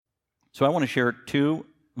So I want to share 2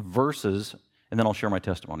 verses, and then I'll share my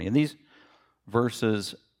testimony. And these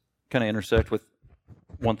verses kind of intersect with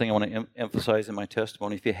one thing I want to emphasize in my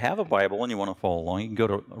testimony. If you have a Bible and you want to follow along, you can go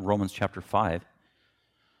to Romans chapter 5.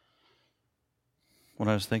 When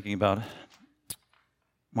I was thinking about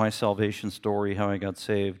my salvation story, how I got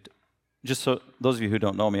saved, just so those of you who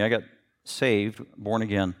don't know me, I got saved, born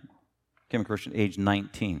again, became a Christian at age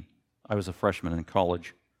 19. I was a freshman in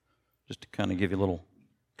college, just to kind of give you a little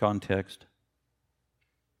context,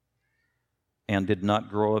 and did not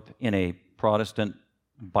grow up in a Protestant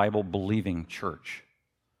Bible-believing church.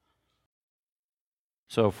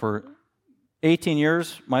 So for 18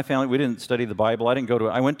 years, my family, we didn't study the Bible.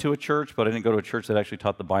 I went to a church, but I didn't go to a church that actually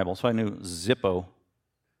taught the Bible. So I knew zippo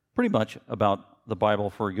pretty much about the Bible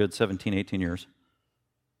for a good 17, 18 years.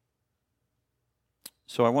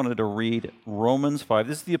 So I wanted to read Romans 5.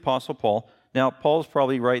 This is the Apostle Paul. Now, Paul's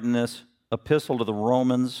probably writing this epistle to the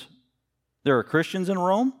Romans. There are Christians in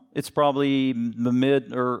Rome. It's probably the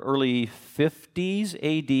mid or early 50s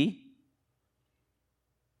AD.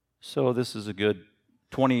 So this is a good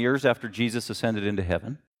 20 years after Jesus ascended into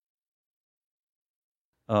heaven.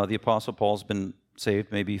 The Apostle Paul's been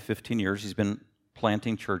saved maybe 15 years. He's been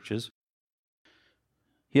planting churches.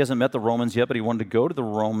 He hasn't met the Romans yet, but he wanted to go to the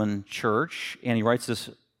Roman church, and he writes this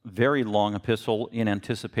very long epistle in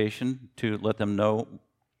anticipation to let them know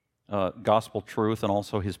gospel truth and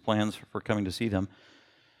also his plans for coming to see them.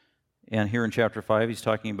 And here in chapter 5, he's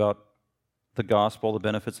talking about the gospel, the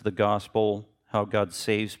benefits of the gospel, how God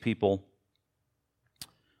saves people.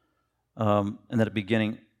 And then at the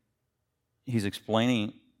beginning, he's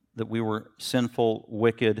explaining that we were sinful,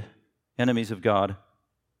 wicked, enemies of God,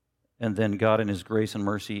 and then God in his grace and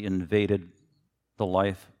mercy invaded the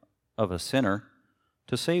life of a sinner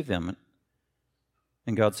to save them.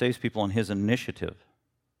 And God saves people on his initiative.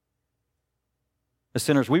 As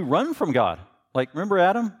sinners, we run from God. Like, remember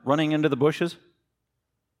Adam running into the bushes?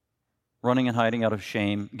 Running and hiding out of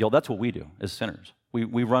shame, guilt. That's what we do as sinners.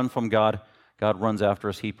 We run from God. God runs after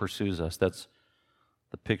us. He pursues us. That's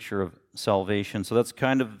the picture of salvation. So that's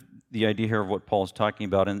kind of the idea here of what Paul is talking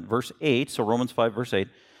about. In verse 8, so Romans 5, verse 8,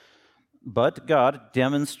 but God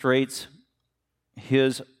demonstrates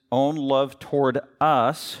his own love toward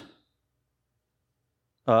us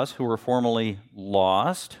who were formerly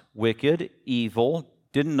lost, wicked, evil,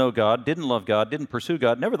 didn't know God, didn't love God, didn't pursue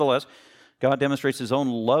God. Nevertheless, God demonstrates his own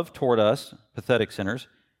love toward us, pathetic sinners,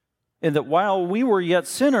 in that while we were yet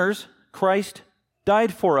sinners, Christ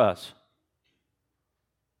died for us.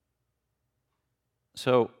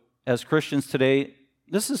 So, as Christians today,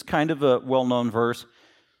 this is kind of a well-known verse.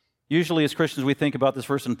 Usually as Christians, we think about this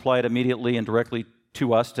verse and apply it immediately and directly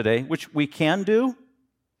to us today, which we can do,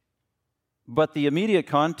 but the immediate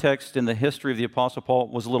context in the history of the Apostle Paul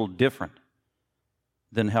was a little different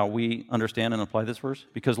than how we understand and apply this verse.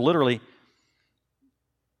 Because literally,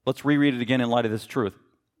 let's reread it again in light of this truth.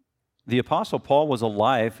 The Apostle Paul was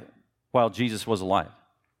alive while Jesus was alive.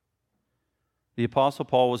 The Apostle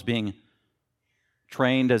Paul was being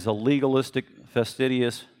trained as a legalistic,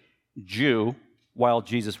 fastidious Jew while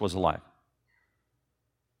Jesus was alive.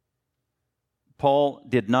 Paul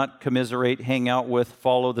did not commiserate, hang out with,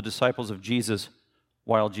 follow the disciples of Jesus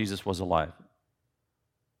while Jesus was alive.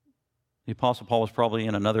 The Apostle Paul was probably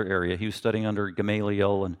in another area. He was studying under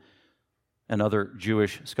Gamaliel and other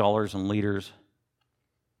Jewish scholars and leaders.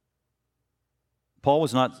 Paul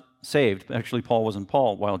was not saved. Actually, Paul wasn't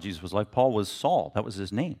Paul while Jesus was alive. Paul was Saul. That was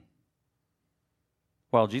his name.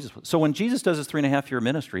 While Jesus was. So when Jesus does his 3.5-year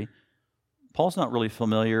ministry, Paul's not really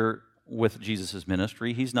familiar with Jesus'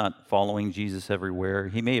 ministry. He's not following Jesus everywhere.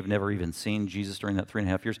 He may have never even seen Jesus during that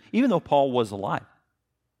 3.5 years, even though Paul was alive.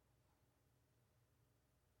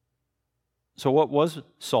 So what was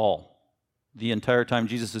Saul the entire time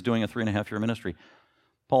Jesus is doing a 3.5-year ministry?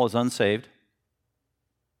 Paul is unsaved.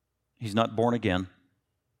 He's not born again.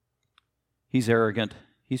 He's arrogant.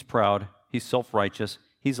 He's proud. He's self-righteous.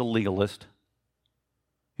 He's a legalist.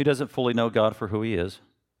 He doesn't fully know God for who he is.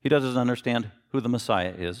 He doesn't understand who the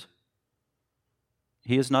Messiah is.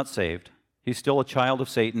 He is not saved. He's still a child of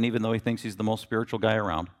Satan, even though he thinks he's the most spiritual guy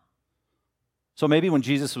around. So maybe when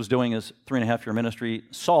Jesus was doing his 3.5-year ministry,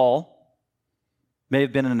 Saul may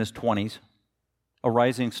have been in his 20s, a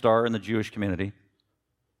rising star in the Jewish community,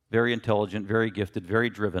 very intelligent, very gifted, very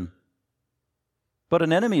driven, but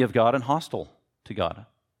an enemy of God and hostile to God.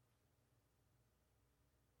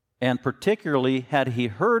 And particularly, had he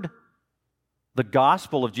heard the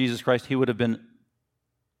gospel of Jesus Christ, he would have been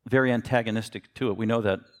very antagonistic to it. We know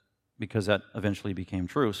that because that eventually became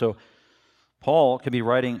true. So Paul could be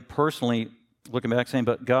writing personally, looking back, saying,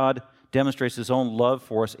 but God demonstrates his own love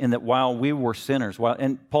for us in that while we were sinners,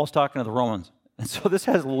 and Paul's talking to the Romans, and so this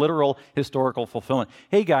has literal historical fulfillment.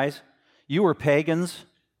 Hey guys, you were pagans,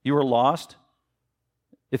 you were lost.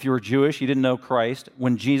 If you were Jewish, you didn't know Christ.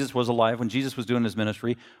 When Jesus was alive, when Jesus was doing his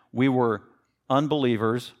ministry, we were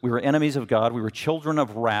unbelievers, we were enemies of God, we were children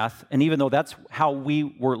of wrath, and even though that's how we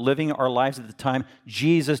were living our lives at the time,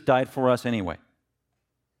 Jesus died for us anyway.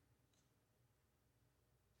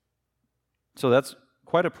 So that's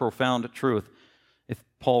quite a profound truth if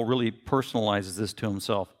Paul really personalizes this to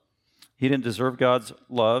himself. He didn't deserve God's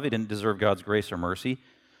love, he didn't deserve God's grace or mercy.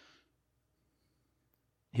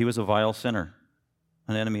 He was a vile sinner,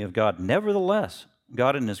 an enemy of God. Nevertheless,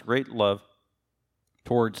 God in his great love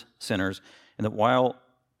towards sinners, and that while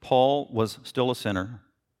Paul was still a sinner,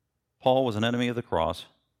 Paul was an enemy of the cross,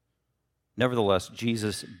 nevertheless,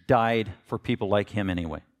 Jesus died for people like him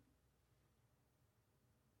anyway.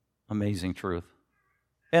 Amazing truth.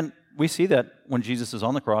 And we see that when Jesus is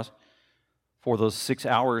on the cross, for those 6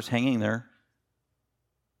 hours hanging there,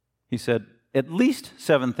 he said at least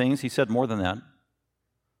 7 things. He said more than that.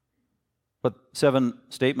 But 7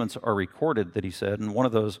 statements are recorded that he said, and one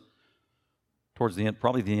of those, towards the end,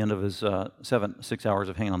 probably the end of his 6 hours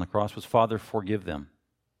of hanging on the cross, was, Father, forgive them.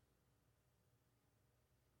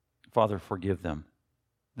 Father, forgive them.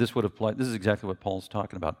 This would apply. This is exactly what Paul's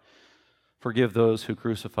talking about. Forgive those who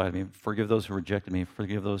crucified me. Forgive those who rejected me.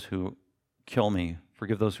 Forgive those who kill me.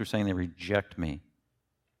 Forgive those who are saying they reject me.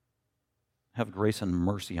 Have grace and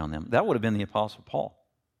mercy on them. That would have been the Apostle Paul.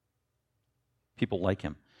 People like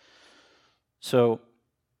him. So,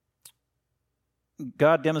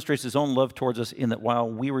 God demonstrates his own love towards us in that while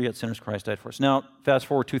we were yet sinners, Christ died for us. Now, fast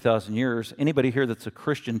forward 2,000 years, anybody here that's a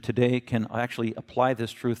Christian today can actually apply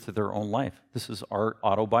this truth to their own life. This is our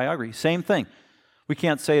autobiography. Same thing. We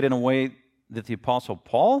can't say it in a way that the Apostle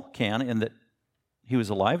Paul can, in that he was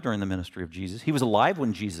alive during the ministry of Jesus. He was alive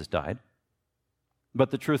when Jesus died.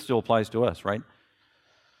 But the truth still applies to us, right?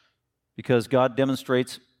 Because God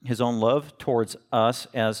demonstrates his own love towards us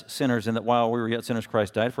as sinners, in that while we were yet sinners,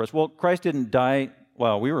 Christ died for us. Well, Christ didn't die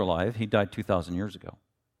while we were alive. He died 2,000 years ago.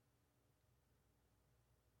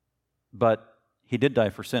 But he did die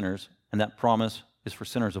for sinners, and that promise is for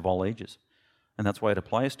sinners of all ages. And that's why it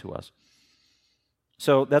applies to us.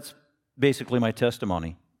 So that's basically my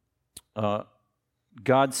testimony.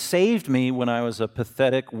 God saved me when I was a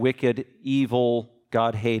pathetic, wicked, evil,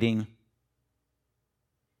 God-hating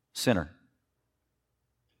sinner.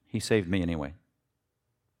 He saved me anyway.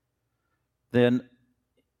 Then,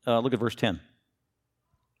 look at verse 10.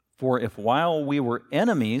 For if while we were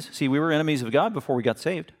enemies, see, we were enemies of God before we got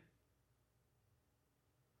saved.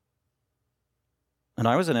 And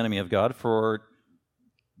I was an enemy of God for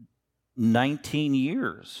 19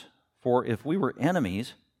 years. For if while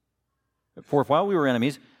we were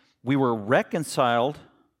enemies, we were reconciled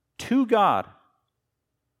to God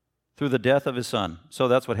through the death of his Son. So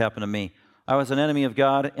that's what happened to me. I was an enemy of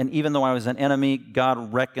God, and even though I was an enemy,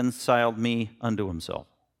 God reconciled me unto himself.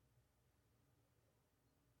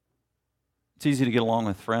 It's easy to get along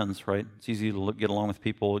with friends, right? It's easy to get along with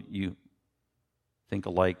people you think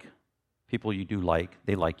alike, people you do like,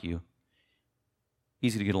 they like you.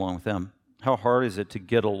 Easy to get along with them. How hard is it to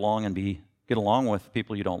get along with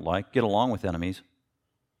people you don't like, get along with enemies,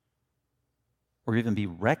 or even be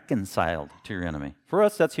reconciled to your enemy? For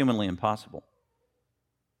us, that's humanly impossible.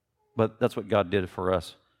 But that's what God did for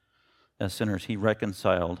us as sinners. He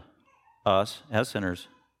reconciled us as sinners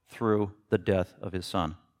through the death of his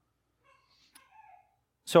Son.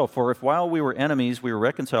 So, for if while we were enemies, we were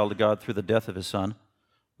reconciled to God through the death of his Son,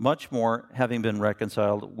 much more, having been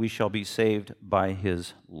reconciled, we shall be saved by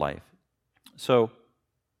his life. So,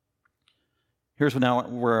 here's now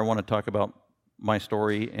where I want to talk about my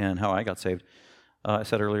story and how I got saved. I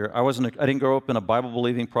said earlier, I didn't grow up in a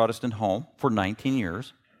Bible-believing Protestant home for 19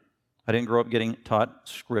 years. I didn't grow up getting taught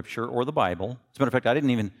Scripture or the Bible. As a matter of fact, I didn't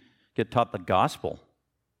even get taught the gospel.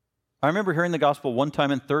 I remember hearing the gospel one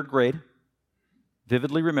time in 3rd grade,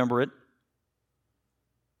 vividly remember it,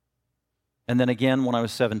 and then again when I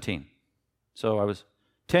was 17. So I was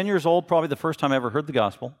 10 years old, probably the first time I ever heard the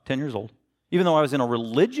gospel, 10 years old. Even though I was in a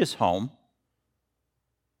religious home,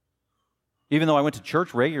 even though I went to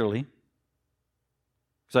church regularly,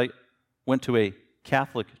 because I went to a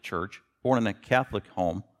Catholic church, born in a Catholic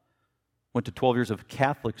home, went to 12 years of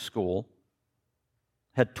Catholic school,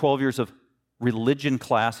 had 12 years of religion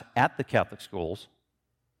class at the Catholic schools,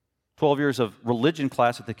 12 years of religion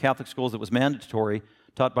class at the Catholic schools that was mandatory,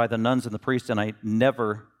 taught by the nuns and the priests, and I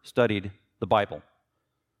never studied the Bible.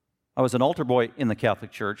 I was an altar boy in the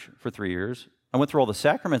Catholic Church for 3 years. I went through all the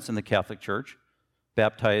sacraments in the Catholic Church,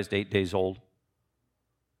 baptized 8 days old.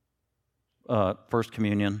 First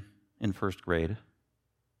communion in first grade,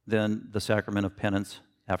 then the sacrament of penance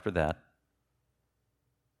after that.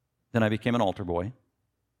 Then I became an altar boy.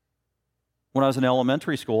 When I was in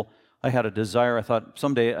elementary school, I had a desire. I thought,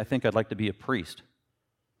 someday I think I'd like to be a priest,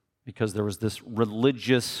 because there was this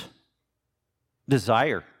religious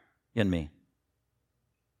desire in me.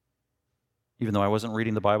 Even though I wasn't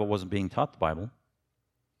reading the Bible, wasn't being taught the Bible.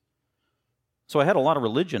 So I had a lot of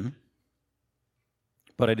religion,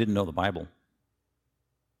 but I didn't know the Bible.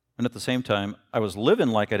 And at the same time, I was living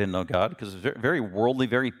like I didn't know God, because it was very worldly,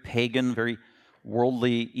 very pagan, very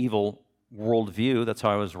worldly, evil worldview. That's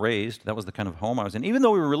how I was raised. That was the kind of home I was in. Even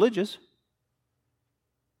though we were religious,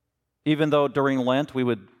 even though during Lent we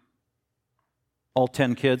would, all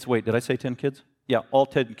 10 kids, wait, did I say 10 kids? Yeah, all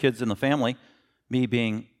 10 kids in the family, me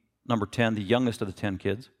being number 10, the youngest of the 10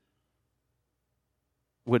 kids,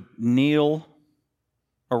 would kneel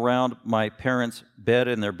around my parents' bed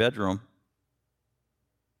in their bedroom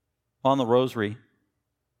on the rosary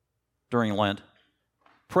during Lent,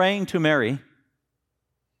 praying to Mary,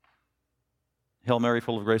 Hail Mary,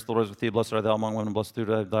 full of grace, the Lord is with thee. Blessed art thou among women, blessed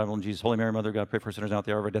through thy womb, Jesus. Holy Mary, Mother of God, pray for us sinners now at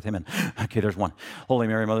the hour of our death. Amen. Okay, there's one. Holy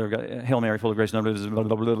Mary, Mother of God, Hail Mary, full of grace.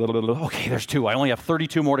 Okay, there's two. I only have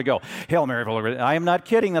 32 more to go. Hail Mary, full of grace. I am not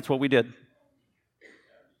kidding. That's what we did.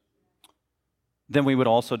 Then we would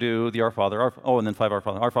also do the Our Father. And then 5 Our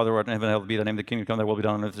Father. Our Father, who art in heaven, hallowed be thy name. The kingdom come, thy will be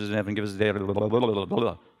done on earth as in heaven. Give us today.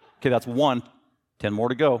 Okay, that's 1. 10 more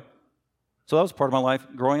to go. So that was part of my life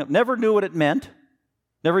growing up. Never knew what it meant.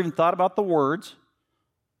 Never even thought about the words.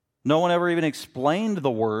 No one ever even explained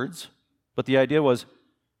the words. But the idea was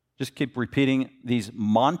just keep repeating these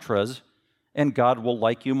mantras and God will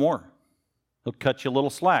like you more. He'll cut you a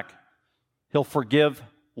little slack. He'll forgive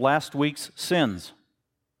last week's sins.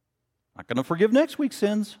 Not going to forgive next week's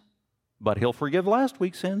sins, but He'll forgive last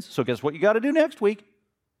week's sins. So guess what you got to do next week?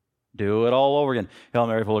 Do it all over again. Hail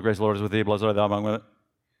Mary, full of grace, the Lord is with thee. Blessed art thou among women.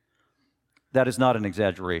 That is not an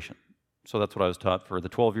exaggeration. So that's what I was taught for the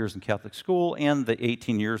 12 years in Catholic school and the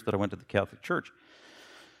 18 years that I went to the Catholic Church.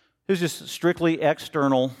 It was just strictly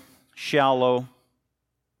external, shallow,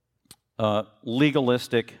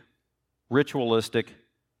 legalistic, ritualistic,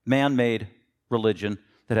 man-made religion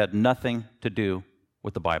that had nothing to do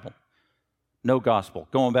with the Bible. No gospel.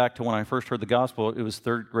 Going back to when I first heard the gospel, it was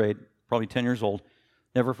 3rd grade, probably 10 years old.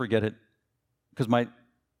 Never forget it, because my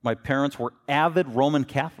parents were avid Roman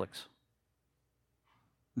Catholics.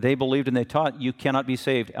 They believed and they taught you cannot be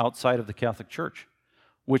saved outside of the Catholic Church,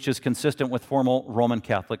 which is consistent with formal Roman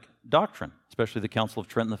Catholic doctrine, especially the Council of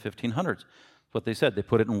Trent in the 1500s. That's what they said. They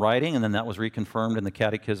put it in writing, and then that was reconfirmed in the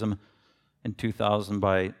Catechism in 2000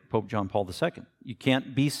 by Pope John Paul II. You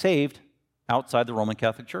can't be saved outside the Roman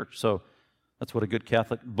Catholic Church. So that's what a good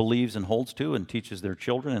Catholic believes and holds to and teaches their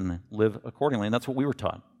children and live accordingly, and that's what we were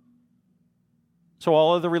taught. So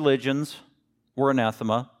all other religions were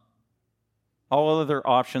anathema. All other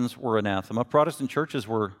options were anathema. Protestant churches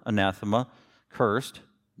were anathema, cursed,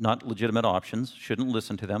 not legitimate options. Shouldn't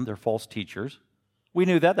listen to them. They're false teachers. We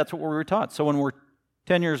knew that. That's what we were taught. So when we're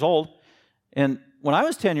 10 years old, and when I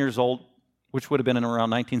was 10 years old, which would have been in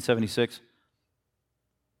around 1976,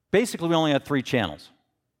 basically we only had 3 channels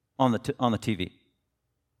on the TV. You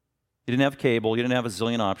didn't have cable. You didn't have a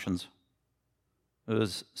zillion options. It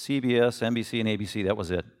was CBS, NBC, and ABC. That was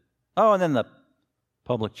it. Oh, and then the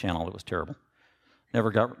public channel. It was terrible. Never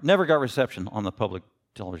got reception on the public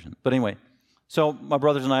television. But anyway, so my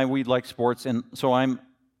brothers and I, we like sports, and so I'm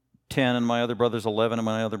 10, and my other brother's 11, and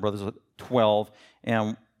my other brother's 12,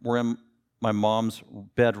 and we're in my mom's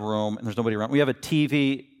bedroom, and there's nobody around. We have a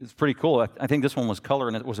TV. It's pretty cool. I think this one was color,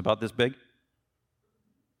 and it was about this big.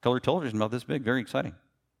 Color television, about this big. Very exciting.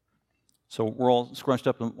 So we're all scrunched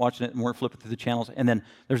up and watching it, and we're flipping through the channels, and then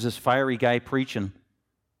there's this fiery guy preaching,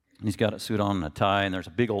 and he's got a suit on and a tie, and there's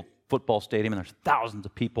a big old football stadium, and there's thousands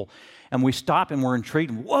of people. And we stop, and we're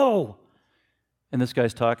intrigued. Whoa! And this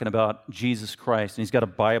guy's talking about Jesus Christ, and he's got a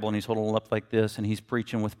Bible, and he's holding it up like this, and he's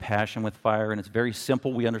preaching with passion, with fire, and it's very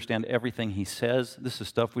simple. We understand everything he says. This is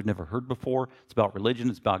stuff we've never heard before. It's about religion.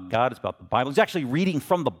 It's about God. It's about the Bible. He's actually reading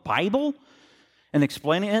from the Bible and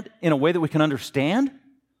explaining it in a way that we can understand.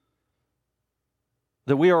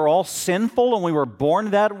 That we are all sinful, and we were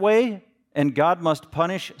born that way, and God must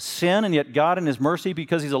punish sin, and yet God in His mercy,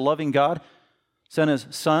 because He's a loving God, sent His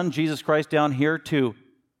Son, Jesus Christ, down here to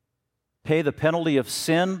pay the penalty of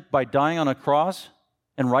sin by dying on a cross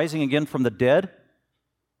and rising again from the dead.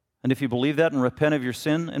 And if you believe that and repent of your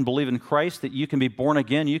sin and believe in Christ, that you can be born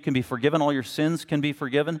again, you can be forgiven, all your sins can be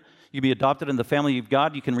forgiven, you can be adopted in the family of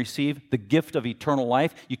God, you can receive the gift of eternal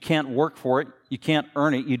life. You can't work for it, you can't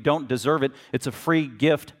earn it, you don't deserve it. It's a free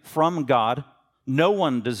gift from God. No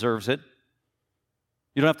one deserves it.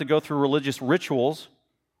 You don't have to go through religious rituals.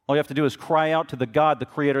 All you have to do is cry out to the God, the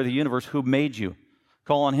creator of the universe, who made you.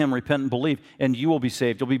 Call on him, repent and believe, and you will be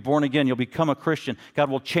saved. You'll be born again. You'll become a Christian. God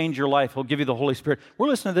will change your life. He'll give you the Holy Spirit. We're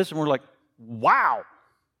listening to this and we're like, wow.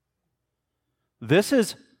 This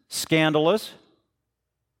is scandalous.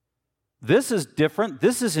 This is different.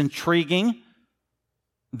 This is intriguing.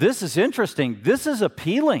 This is interesting. This is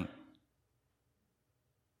appealing.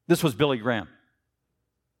 This was Billy Graham.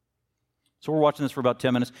 So we're watching this for about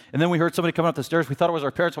 10 minutes, and then we heard somebody coming up the stairs. We thought it was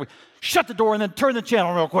our parents, so we shut the door and then turned the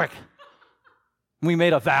channel real quick. We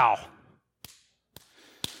made a vow.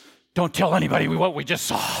 Don't tell anybody what we just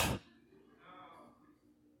saw.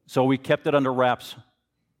 So we kept it under wraps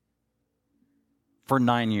for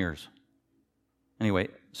 9 years. Anyway,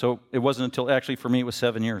 so it wasn't until, actually for me, it was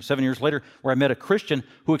 7 years. 7 years later, where I met a Christian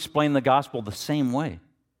who explained the gospel the same way.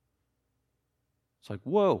 It's like,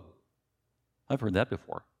 whoa, I've heard that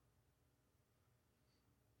before.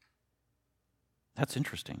 That's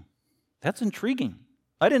interesting. That's intriguing.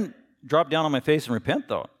 I didn't drop down on my face and repent,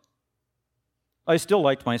 though. I still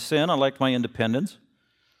liked my sin. I liked my independence.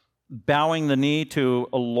 Bowing the knee to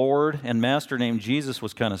a Lord and Master named Jesus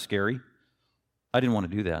was kind of scary. I didn't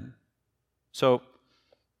want to do that. So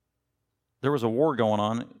there was a war going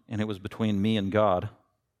on, and it was between me and God,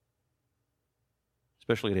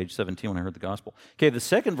 especially at age 17 when I heard the gospel. Okay, the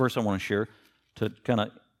second verse I want to share to kind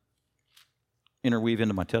of interweave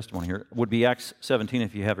into my testimony here would be Acts 17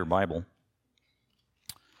 if you have your Bible.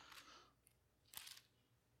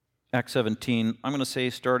 Acts 17, I'm going to say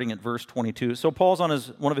starting at verse 22. So Paul's on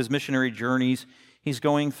one of his missionary journeys. He's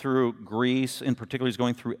going through Greece. In particular, he's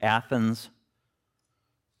going through Athens.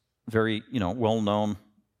 Very, well-known,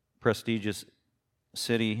 prestigious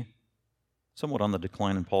city. Somewhat on the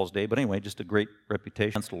decline in Paul's day. But anyway, just a great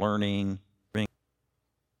reputation. Learning.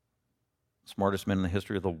 Smartest men in the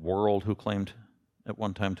history of the world who claimed at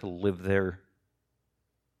one time to live there.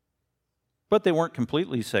 But they weren't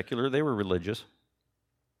completely secular. They were religious.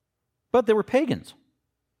 But they were pagans.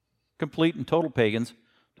 Complete and total pagans.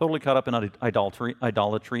 Totally caught up in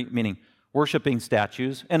idolatry, meaning worshiping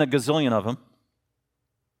statues, and a gazillion of them.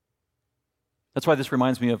 That's why this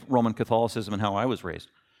reminds me of Roman Catholicism and how I was raised.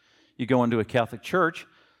 You go into a Catholic church,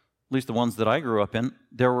 at least the ones that I grew up in,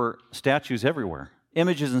 there were statues everywhere.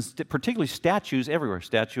 Images and particularly statues everywhere.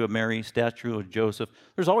 Statue of Mary, statue of Joseph.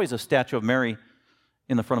 There's always a statue of Mary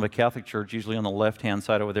in the front of a Catholic church, usually on the left-hand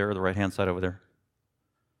side over there or the right-hand side over there.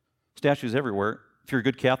 Statues everywhere. If you're a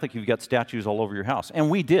good Catholic, you've got statues all over your house. And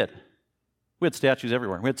we did. We had statues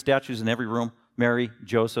everywhere. We had statues in every room. Mary,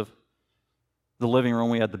 Joseph. The living room,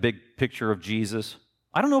 we had the big picture of Jesus.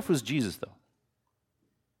 I don't know if it was Jesus, though.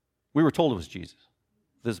 We were told it was Jesus.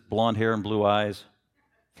 This blonde hair and blue eyes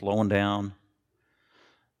flowing down.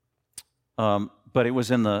 But it was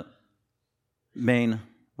in the main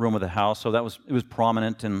room of the house, so it was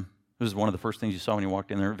prominent, and it was one of the first things you saw when you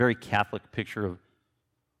walked in there. A very Catholic picture of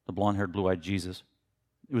the blonde-haired, blue-eyed Jesus.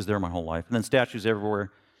 It was there my whole life. And then statues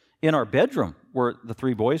everywhere. In our bedroom, where the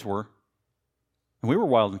three boys were, and we were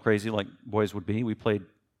wild and crazy like boys would be. We played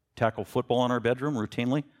tackle football in our bedroom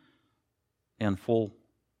routinely, and full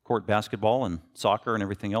court basketball and soccer and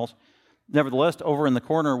everything else. Nevertheless, over in the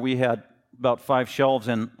corner, we had about 5 shelves,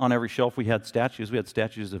 and on every shelf we had statues. We had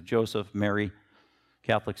statues of Joseph, Mary,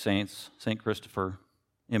 Catholic saints, St. Christopher,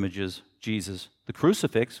 images, Jesus, the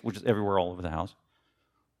crucifix, which is everywhere all over the house.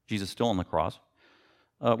 Jesus still on the cross.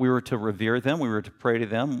 We were to revere them. We were to pray to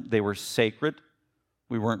them. They were sacred.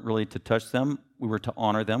 We weren't really to touch them. We were to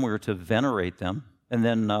honor them. We were to venerate them. And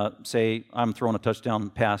then say I'm throwing a touchdown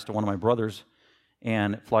pass to one of my brothers,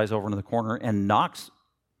 and it flies over into the corner and knocks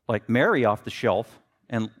like Mary off the shelf,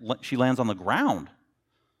 and she lands on the ground.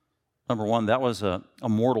 Number one, that was a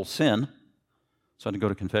mortal sin, so I had to go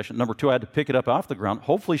to confession. Number two, I had to pick it up off the ground.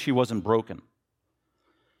 Hopefully she wasn't broken.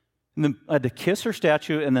 And then I had to kiss her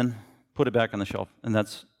statue and then put it back on the shelf. And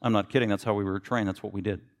I'm not kidding, that's how we were trained. That's what we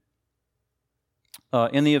did.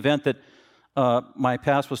 In the event that my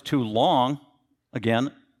pass was too long,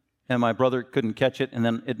 again, and my brother couldn't catch it, and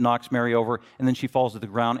then it knocks Mary over, and then she falls to the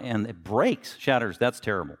ground, and it breaks, shatters. That's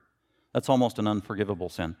terrible. That's almost an unforgivable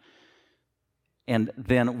sin. And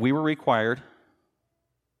then we were required,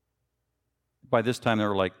 by this time there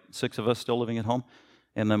were like 6 of us still living at home,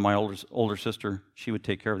 and then my older sister, she would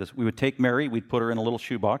take care of this. We would take Mary, we'd put her in a little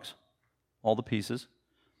shoebox, all the pieces.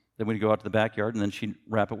 Then we'd go out to the backyard, and then she'd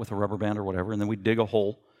wrap it with a rubber band or whatever, and then we'd dig a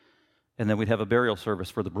hole, and then we'd have a burial service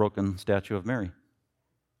for the broken statue of Mary.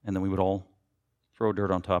 And then we would all throw dirt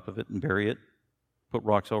on top of it and bury it, put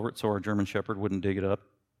rocks over it so our German shepherd wouldn't dig it up,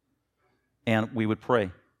 and we would pray.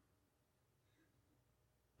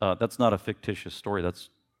 That's not a fictitious story. That's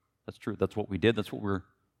That's true. That's what we did. That's what we were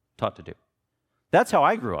taught to do. That's how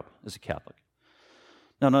I grew up as a Catholic.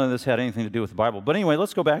 Now, none of this had anything to do with the Bible. But anyway,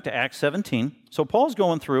 let's go back to Acts 17. So Paul's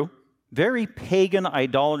going through very pagan,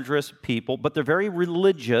 idolatrous people, but they're very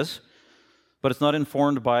religious, but it's not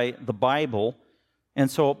informed by the Bible. And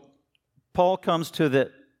so Paul comes to the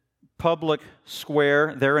public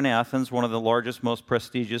square there in Athens, one of the largest, most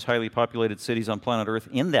prestigious, highly populated cities on planet Earth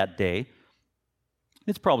in that day.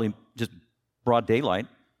 It's probably just broad daylight.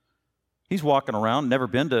 He's walking around, never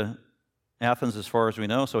been to Athens as far as we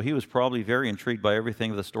know, so he was probably very intrigued by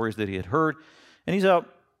everything, the stories that he had heard. And he's out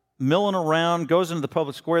milling around, goes into the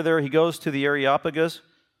public square there. He goes to the Areopagus,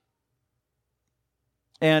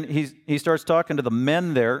 and he starts talking to the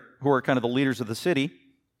men there who are kind of the leaders of the city,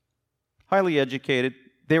 highly educated.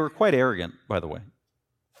 They were quite arrogant, by the way,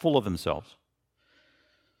 full of themselves.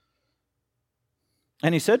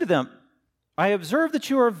 And he said to them, I observe that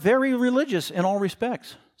you are very religious in all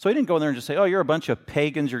respects. So he didn't go in there and just say, oh, you're a bunch of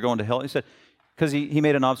pagans, you're going to hell. He said, because he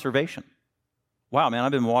made an observation. Wow, man,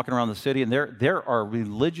 I've been walking around the city, and there are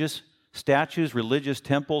religious statues, religious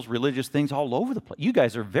temples, religious things all over the place. You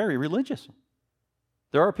guys are very religious.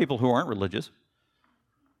 There are people who aren't religious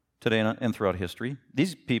today and throughout history.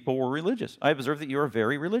 These people were religious. I observe that you are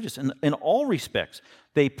very religious in all respects.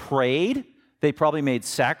 They prayed. They probably made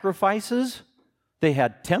sacrifices. They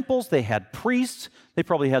had temples. They had priests. They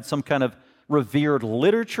probably had some kind of revered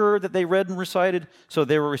literature that they read and recited. So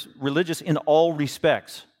they were religious in all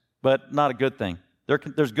respects, but not a good thing.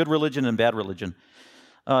 There's good religion and bad religion.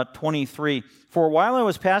 23, for while I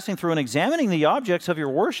was passing through and examining the objects of your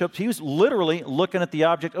worship, he was literally looking at the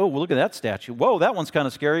object. Oh, well, look at that statue. Whoa, that one's kind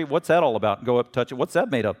of scary. What's that all about? Go up, touch it. What's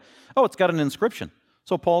that made of? Oh, it's got an inscription.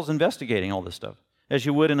 So Paul's investigating all this stuff, as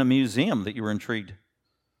you would in a museum that you were intrigued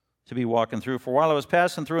to be walking through. For while I was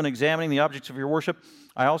passing through and examining the objects of your worship,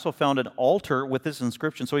 I also found an altar with this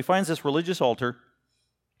inscription. So he finds this religious altar,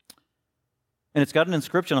 and it's got an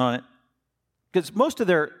inscription on it, because most of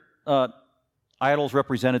their idols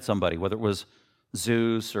represented somebody, whether it was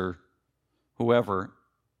Zeus or whoever,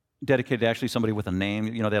 dedicated to actually somebody with a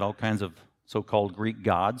name. You know, they had all kinds of so-called Greek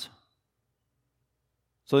gods.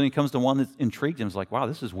 So then he comes to one that intrigued him. He's like, wow,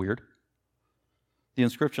 this is weird. The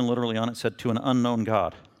inscription literally on it said, to an unknown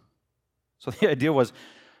God. So the idea was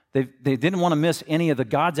they didn't want to miss any of the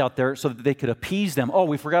gods out there so that they could appease them. Oh,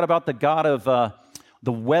 we forgot about the god of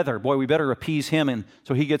the weather. Boy, we better appease him. And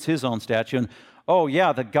so he gets his own statue. And oh,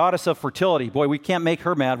 yeah, the goddess of fertility. Boy, we can't make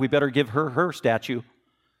her mad. We better give her her statue.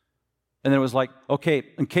 And then it was like, okay,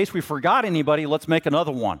 in case we forgot anybody, let's make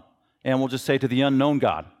another one. And we'll just say to the unknown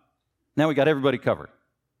God. Now we got everybody covered.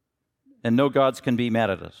 And no gods can be mad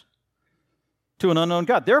at us. To an unknown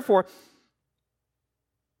God. Therefore,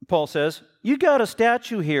 Paul says, you got a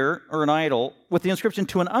statue here, or an idol, with the inscription,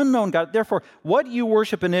 to an unknown God. Therefore, what you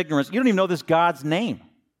worship in ignorance, you don't even know this God's name.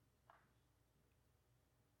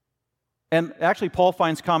 And actually, Paul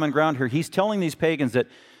finds common ground here. He's telling these pagans that,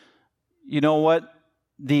 you know what?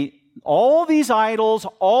 All these idols,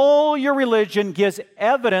 all your religion gives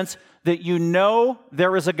evidence that you know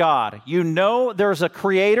there is a God. You know there's a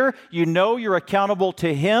creator. You know you're accountable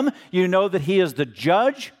to him. You know that he is the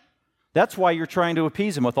judge. That's why you're trying to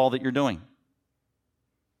appease him with all that you're doing.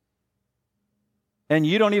 And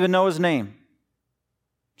you don't even know his name.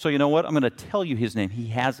 So you know what? I'm going to tell you his name. He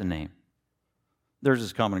has a name. There's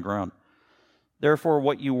his common ground. Therefore,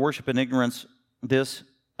 what you worship in ignorance, this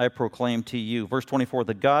I proclaim to you. Verse 24,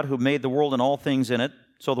 the God who made the world and all things in it,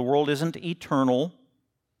 so the world isn't eternal.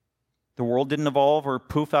 The world didn't evolve or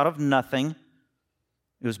poof out of nothing.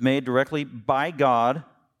 It was made directly by God.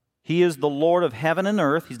 He is the Lord of heaven and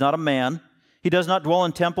earth. He's not a man. He does not dwell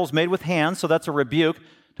in temples made with hands, so that's a rebuke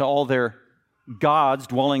to all their gods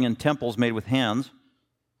dwelling in temples made with hands.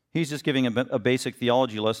 He's just giving a basic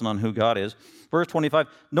theology lesson on who God is. Verse 25,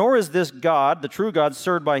 nor is this God, the true God,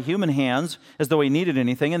 served by human hands as though he needed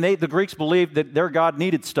anything. And the Greeks believed that their God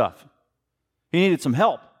needed stuff. He needed some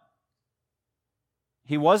help.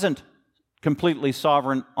 He wasn't completely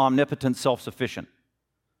sovereign, omnipotent, self-sufficient.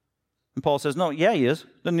 And Paul says, no, yeah, he is.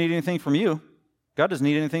 Doesn't need anything from you. God doesn't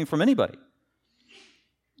need anything from anybody.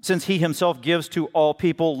 Since he himself gives to all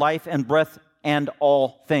people life and breath and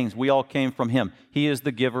all things. We all came from him. He is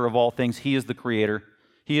the giver of all things. He is the creator.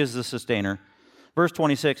 He is the sustainer. Verse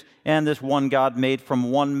 26, and this one God made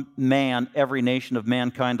from one man every nation of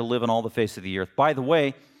mankind to live on all the face of the earth. By the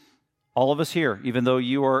way, all of us here, even though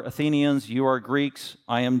you are Athenians, you are Greeks,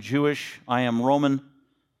 I am Jewish, I am Roman,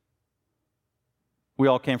 we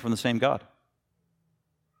all came from the same God.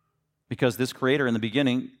 Because this creator in the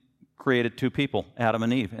beginning created two people, Adam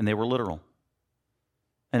and Eve, and they were literal.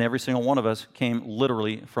 And every single one of us came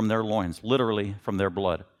literally from their loins, literally from their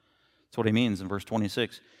blood. That's what he means in verse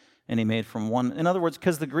 26. And he made from one. In other words,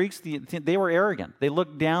 because the Greeks, they were arrogant. They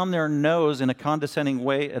looked down their nose in a condescending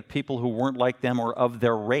way at people who weren't like them or of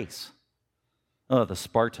their race. Oh, the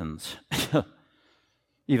Spartans.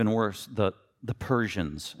 Even worse, the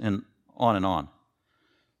Persians, and on and on.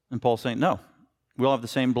 And Paul's saying, no, we all have the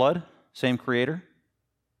same blood, same creator.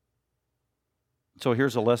 So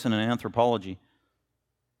here's a lesson in anthropology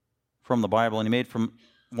from the Bible. And he made from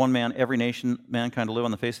one man every nation, mankind to live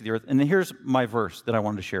on the face of the earth. And here's my verse that I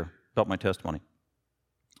wanted to share about my testimony.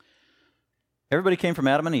 Everybody came from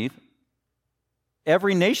Adam and Eve.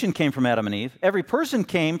 Every nation came from Adam and Eve. Every person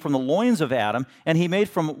came from the loins of Adam, and he made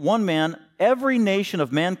from one man every nation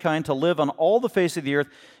of mankind to live on all the face of the earth,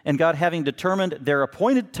 and God having determined their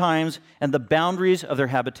appointed times and the boundaries of their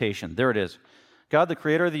habitation. There it is. God, the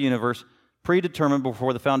creator of the universe, predetermined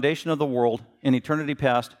before the foundation of the world in eternity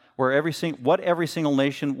past what every single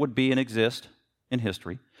nation would be and exist in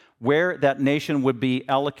history, where that nation would be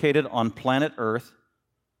allocated on planet Earth.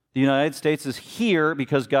 The United States is here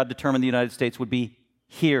because God determined the United States would be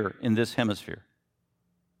here in this hemisphere.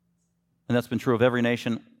 And that's been true of every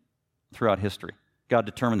nation throughout history. God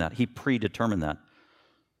determined that. He predetermined that.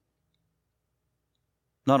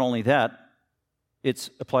 Not only that, it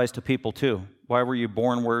applies to people too. Why were you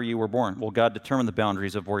born where you were born? Well, God determined the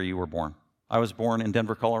boundaries of where you were born. I was born in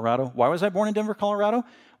Denver, Colorado. Why was I born in Denver, Colorado?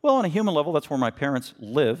 Well, on a human level, that's where my parents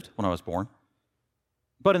lived when I was born.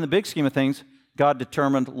 But in the big scheme of things, God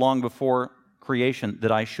determined long before creation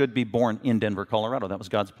that I should be born in Denver, Colorado. That was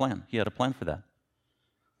God's plan. He had a plan for that.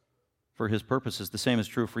 For His purposes, the same is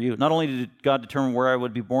true for you. Not only did God determine where I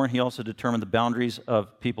would be born, He also determined the boundaries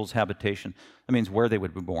of people's habitation. That means where they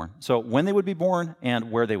would be born. So when they would be born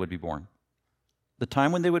and where they would be born. The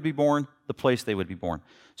time when they would be born, the place they would be born.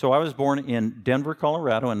 So I was born in Denver,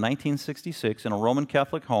 Colorado in 1966 in a Roman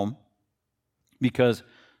Catholic home because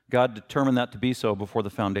God determined that to be so before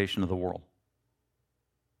the foundation of the world.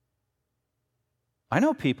 I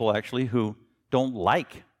know people actually who don't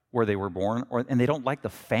like where they were born, and they don't like the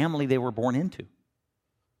family they were born into.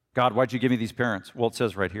 God, why'd you give me these parents? Well, it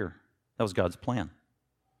says right here, that was God's plan.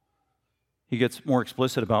 He gets more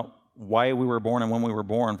explicit about why we were born and when we were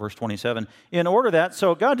born, verse 27. In order that,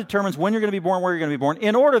 so God determines when you're going to be born, where you're going to be born,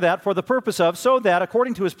 in order that, for the purpose of, so that,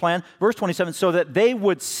 according to His plan, verse 27, so that they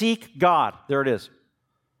would seek God. There it is.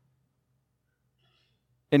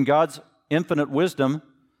 In God's infinite wisdom,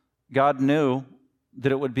 God knew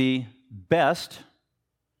that it would be best,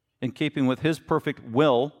 in keeping with His perfect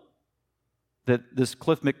will, that this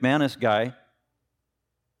Cliff McManus guy,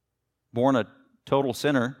 born a total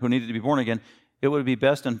sinner who needed to be born again, it would be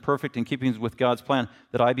best and perfect in keeping with God's plan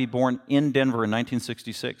that I be born in Denver in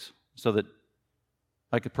 1966 so that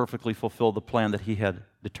I could perfectly fulfill the plan that He had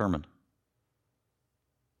determined.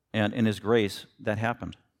 And in His grace, that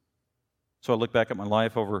happened. So I look back at my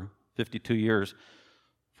life over 52 years,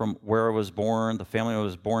 from where I was born, the family I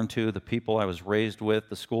was born to, the people I was raised with,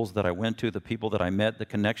 the schools that I went to, the people that I met, the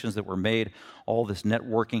connections that were made, all this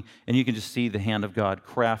networking, and you can just see the hand of God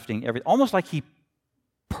crafting everything, almost like He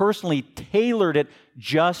personally tailored it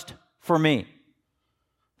just for me,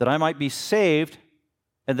 that I might be saved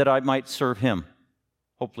and that I might serve Him,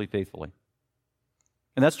 hopefully faithfully.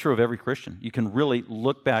 And that's true of every Christian. You can really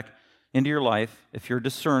look back into your life, if you're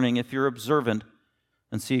discerning, if you're observant,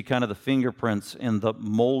 and see kind of the fingerprints and the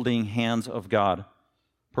molding hands of God,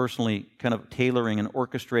 personally kind of tailoring and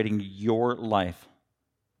orchestrating your life,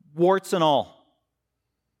 warts and all.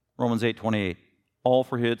 Romans 8:28, all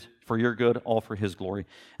for your good, all for His glory.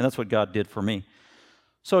 And that's what God did for me.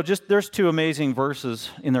 So there's two amazing verses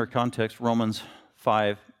in their context, Romans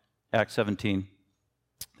 5, Acts 17,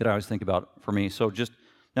 that I always think about for me. So just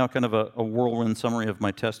now kind of a whirlwind summary of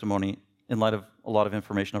my testimony in light of a lot of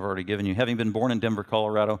information I've already given you. Having been born in Denver,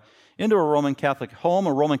 Colorado, into a Roman Catholic home,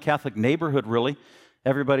 a Roman Catholic neighborhood, really.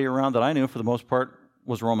 Everybody around that I knew, for the most part,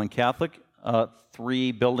 was Roman Catholic.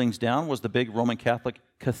 3 buildings down was the big Roman Catholic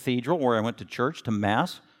cathedral where I went to church, to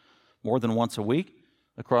Mass, more than once a week.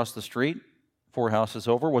 Across the street, 4 houses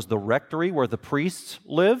over, was the rectory where the priests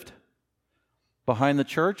lived. Behind the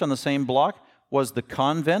church on the same block was the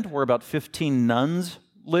convent where about 15 nuns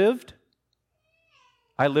lived.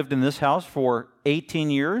 I lived in this house for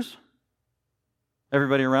 18 years.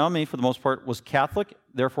 Everybody around me, for the most part, was Catholic.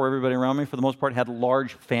 Therefore, everybody around me, for the most part, had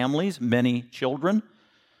large families, many children.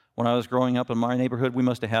 When I was growing up in my neighborhood, we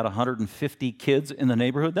must have had 150 kids in the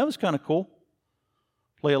neighborhood. That was kind of cool.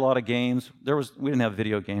 Play a lot of games. We didn't have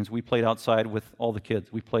video games. We played outside with all the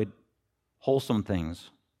kids. We played wholesome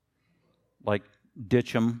things, like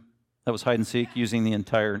ditch 'em. That was hide and seek, using the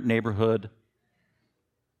entire neighborhood.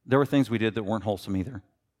 There were things we did that weren't wholesome either.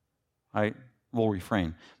 I will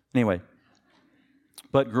refrain. Anyway,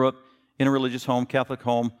 but grew up in a religious home, Catholic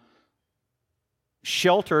home,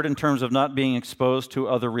 sheltered in terms of not being exposed to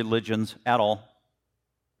other religions at all.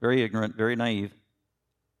 Very ignorant, very naive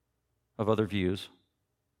of other views.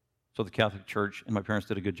 So the Catholic Church and my parents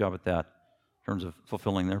did a good job at that in terms of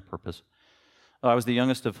fulfilling their purpose. I was the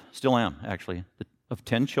youngest still am actually, of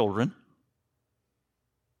 10 children.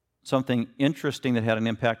 Something interesting that had an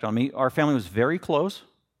impact on me. Our family was very close.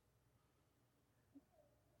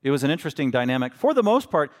 It was an interesting dynamic. For the most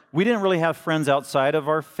part, we didn't really have friends outside of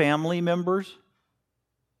our family members.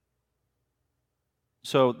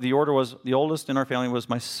 So the order was, the oldest in our family was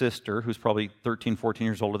my sister, who's probably 13, 14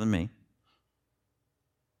 years older than me.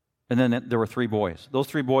 And then there were 3 boys. Those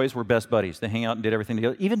 3 boys were best buddies. They hang out and did everything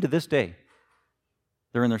together. Even to this day,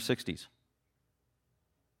 they're in their 60s.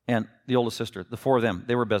 And the oldest sister, the 4 of them,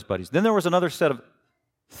 they were best buddies. Then there was another set of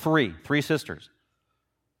 3 sisters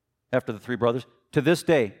after the 3 brothers. To this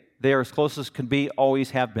day, they are as close as can be,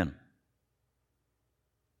 always have been.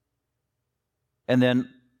 And then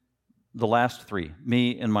the last 3,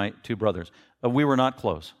 me and my 2 brothers, we were not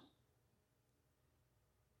close.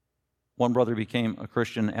 One brother became a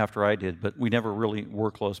Christian after I did, but we never really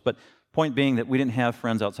were close. But point being that we didn't have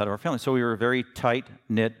friends outside of our family. So we were a very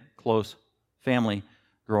tight-knit, close family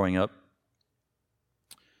growing up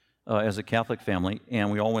as a Catholic family,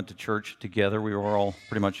 and we all went to church together. We were all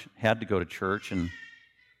pretty much had to go to church and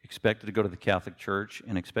expected to go to the Catholic Church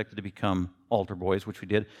and expected to become altar boys, which we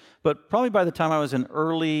did. But probably by the time I was in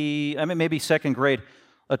maybe second grade,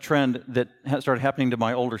 a trend that started happening to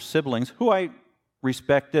my older siblings, who I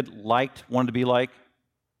respected, liked, wanted to be like,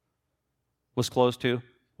 was close to.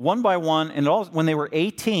 One by one, and all when they were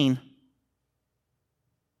 18,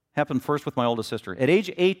 happened first with my oldest sister. At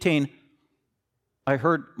age 18, I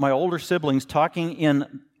heard my older siblings talking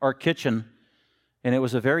in our kitchen, and it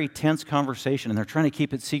was a very tense conversation, and they're trying to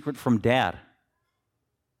keep it secret from Dad,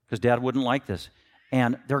 because Dad wouldn't like this.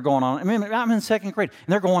 And they're going on, I'm in second grade,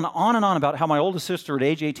 and they're going on and on about how my oldest sister at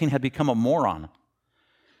age 18 had become a moron.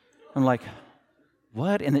 I'm like,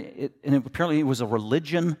 what? And apparently it was a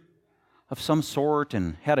religion of some sort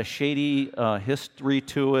and had a shady history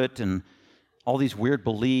to it and all these weird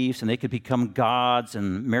beliefs, and they could become gods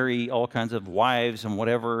and marry all kinds of wives and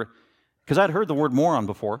whatever. Because I'd heard the word moron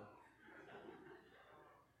before.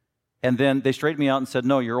 And then they straightened me out and said,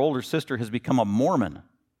 no, your older sister has become a Mormon. I'm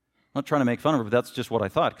not trying to make fun of her, but that's just what I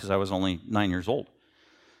thought because I was only 9 years old.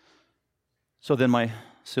 So then my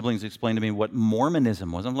siblings explained to me what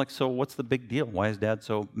Mormonism was. I'm like, so what's the big deal? Why is Dad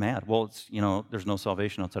so mad? Well, it's, there's no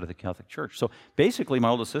salvation outside of the Catholic Church. So basically, my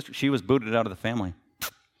oldest sister, she was booted out of the family.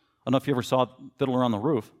 I don't know if you ever saw Fiddler on the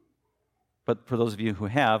Roof, but for those of you who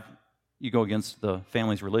have, you go against the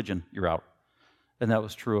family's religion, you're out. And that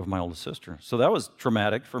was true of my oldest sister. So that was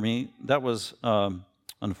traumatic for me. That was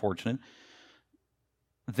unfortunate.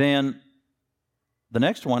 Then the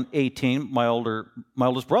next one, 18, my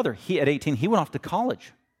oldest brother, at 18, he went off to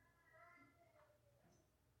college.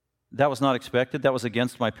 That was not expected. That was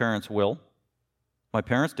against my parents' will. My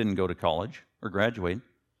parents didn't go to college or graduate.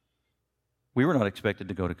 We were not expected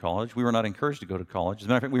to go to college. We were not encouraged to go to college. As a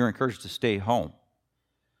matter of fact, we were encouraged to stay home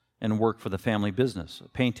and work for the family business,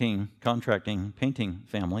 a contracting painting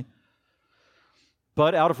family.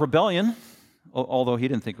 But out of rebellion, although he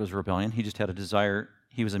didn't think it was rebellion, he just had a desire.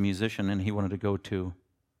 He was a musician, and he wanted to go to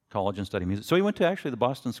college and study music. So he went to actually the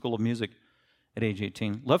Boston School of Music at age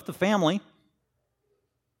 18, left the family,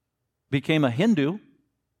 became a Hindu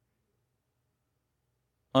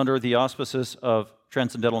under the auspices of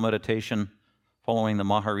transcendental meditation following the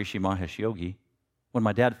Maharishi Mahesh Yogi. When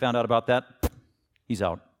my dad found out about that, he's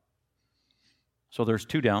out. So there's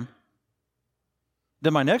 2 down.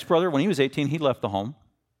 Then my next brother, when he was 18, he left the home,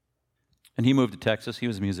 and he moved to Texas. He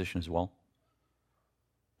was a musician as well.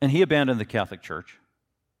 And he abandoned the Catholic Church.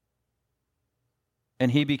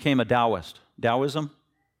 And he became a Taoist. Taoism,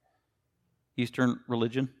 Eastern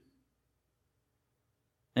religion,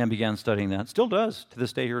 and began studying that. Still does. To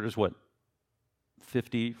this day, here it is,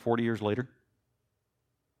 40 years later?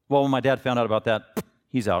 Well, when my dad found out about that,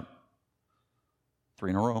 he's out. 3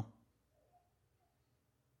 in a row.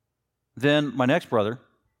 Then my next brother,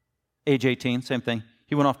 age 18, same thing.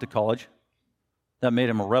 He went off to college. That made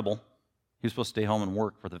him a rebel. He was supposed to stay home and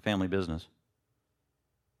work for the family business.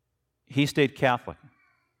 He stayed Catholic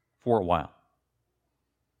for a while.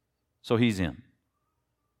 So he's in.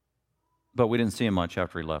 But we didn't see him much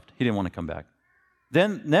after he left. He didn't want to come back.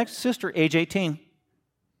 Then next sister, age 18.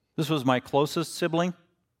 This was my closest sibling.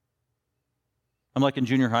 I'm like in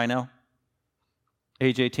junior high now.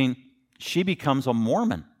 Age 18. She becomes a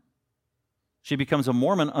Mormon. She becomes a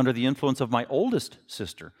Mormon under the influence of my oldest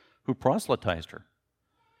sister, who proselytized her.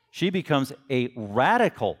 She becomes a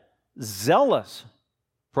radical, zealous,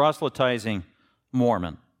 proselytizing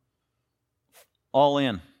Mormon. All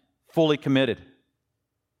in, fully committed.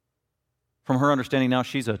 From her understanding now,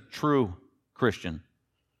 she's a true Christian.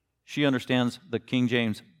 She understands the King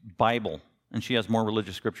James Bible, and she has more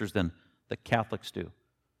religious scriptures than the Catholics do.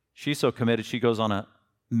 She's so committed, she goes on a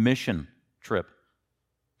mission trip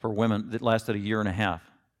for women that lasted a year and a half,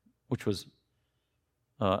 which was,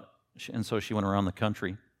 and so she went around the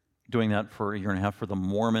country doing that for a year and a half for the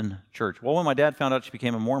Mormon church. Well, when my dad found out she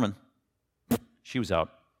became a Mormon, she was out.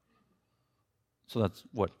 So that's,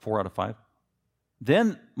 4 out of 5?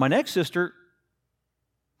 Then my next sister,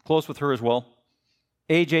 close with her as well,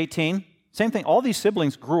 age 18, same thing. All these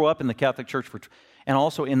siblings grew up in the Catholic Church and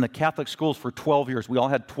also in the Catholic schools for 12 years. We all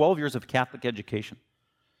had 12 years of Catholic education.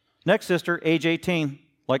 Next sister, age 18,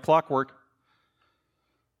 like clockwork.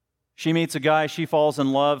 She meets a guy, she falls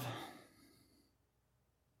in love.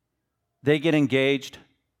 They get engaged.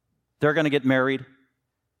 They're going to get married.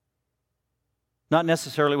 Not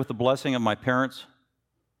necessarily with the blessing of my parents.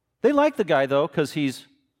 They like the guy, though, because he's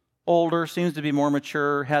older, seems to be more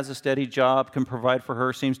mature, has a steady job, can provide for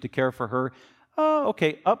her, seems to care for her. Oh,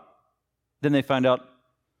 okay, up. Then they find out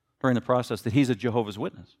during the process that he's a Jehovah's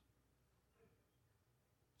Witness.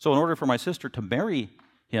 So in order for my sister to marry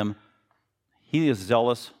him, he is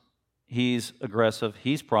zealous, he's aggressive,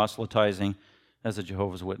 he's proselytizing as a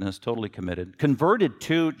Jehovah's Witness, totally committed, converted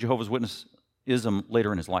to Jehovah's Witnessism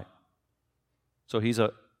later in his life. So he's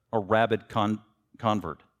a rabid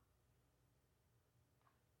convert.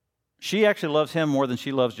 She actually loves him more than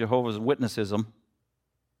she loves Jehovah's Witnessism,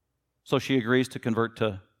 so she agrees to convert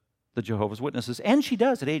to the Jehovah's Witnesses, and she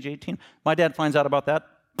does at age 18. My dad finds out about that,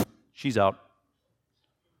 she's out.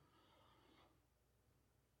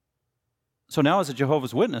 So now as a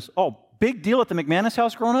Jehovah's Witness, big deal at the McManus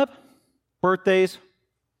house growing up? Birthdays,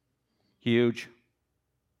 huge.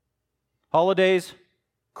 Holidays,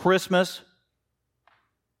 Christmas,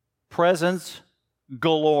 presents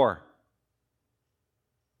galore.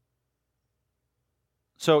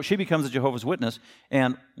 So she becomes a Jehovah's Witness,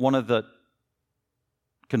 and one of the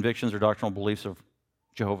convictions or doctrinal beliefs of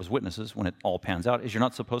Jehovah's Witnesses, when it all pans out, is you're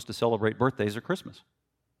not supposed to celebrate birthdays or Christmas.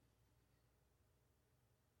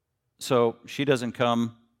 So she doesn't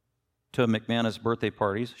come to McManus birthday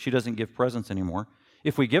parties. She doesn't give presents anymore.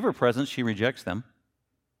 If we give her presents, she rejects them.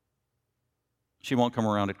 She won't come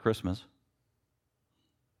around at Christmas.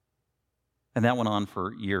 And that went on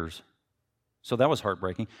for years. So that was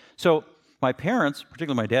heartbreaking. So my parents,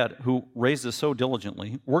 particularly my dad, who raised us so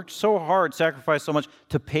diligently, worked so hard, sacrificed so much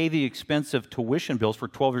to pay the expensive tuition bills for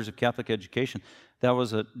 12 years of Catholic education. That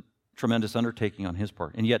was a tremendous undertaking on his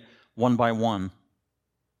part. And yet, one by one,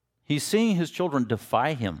 he's seeing his children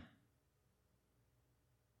defy him.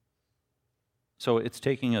 So it's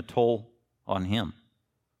taking a toll on him.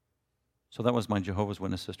 So that was my Jehovah's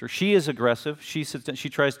Witness sister. She is aggressive. She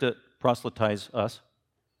tries to proselytize us.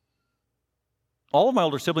 All of my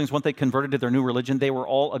older siblings, once they converted to their new religion, they were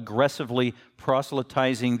all aggressively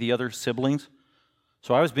proselytizing the other siblings.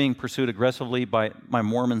 So I was being pursued aggressively by my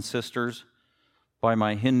Mormon sisters, by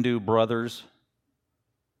my Hindu brothers,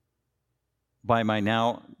 by my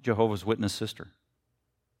now Jehovah's Witness sister.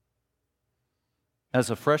 As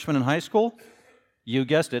a freshman in high school, you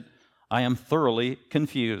guessed it, I am thoroughly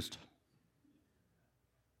confused.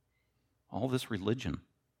 All this religion.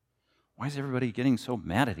 Why is everybody getting so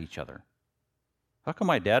mad at each other? How come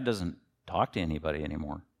my dad doesn't talk to anybody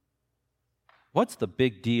anymore? What's the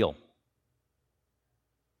big deal?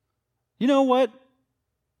 You know what?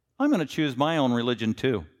 I'm going to choose my own religion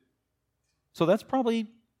too. So that's probably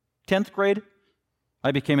 10th grade.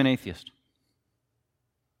 I became an atheist.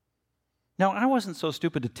 Now, I wasn't so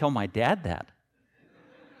stupid to tell my dad that,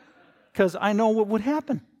 because I know what would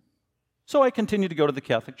happen. So I continued to go to the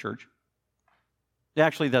Catholic Church.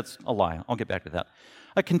 Actually, that's a lie. I'll get back to that.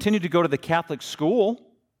 I continued to go to the Catholic school,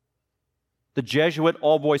 the Jesuit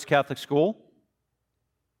all-boys Catholic school.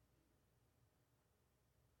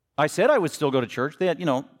 I said I would still go to church. They had,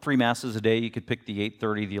 3 masses a day. You could pick the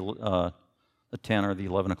 8:30, the 10, or the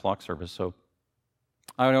 11 o'clock service. So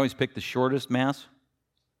I would always pick the shortest mass,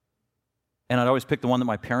 and I'd always pick the one that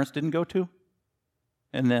my parents didn't go to,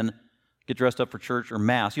 and then get dressed up for church or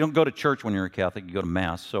mass. You don't go to church when you're a Catholic. You go to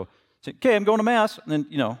mass. So say, okay, I'm going to mass, and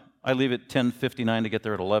then, I leave at 10:59 to get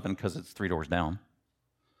there at 11 because it's 3 doors down.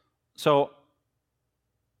 So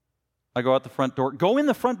I go out the front door, go in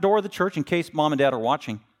the front door of the church in case mom and dad are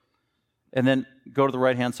watching, and then go to the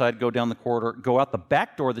right-hand side, go down the corridor, go out the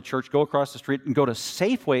back door of the church, go across the street, and go to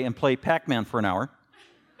Safeway and play Pac-Man for an hour.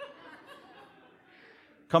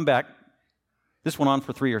 Come back. This went on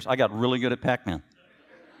for 3 years. I got really good at Pac-Man.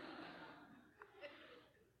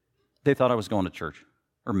 They thought I was going to church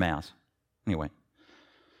or mass. Anyway,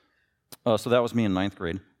 so that was me in 9th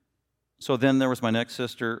grade. So then there was my next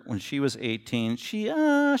sister. When she was 18, she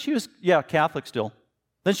was, Catholic still.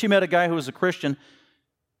 Then she met a guy who was a Christian.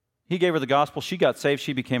 He gave her the gospel. She got saved.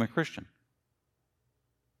 She became a Christian.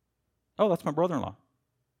 Oh, that's my brother-in-law.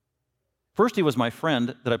 First, he was my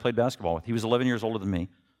friend that I played basketball with. He was 11 years older than me.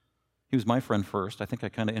 He was my friend first. I think I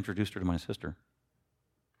kind of introduced her to my sister.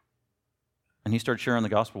 And he started sharing the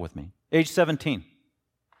gospel with me. Age 17.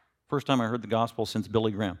 First time I heard the gospel since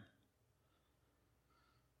Billy Graham.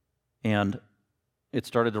 And it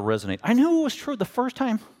started to resonate. I knew it was true the first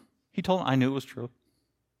time he told me. I knew it was true.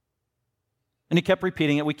 And he kept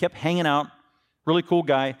repeating it. We kept hanging out. Really cool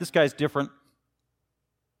guy. This guy's different.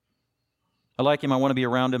 I like him. I want to be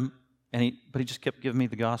around him. But he just kept giving me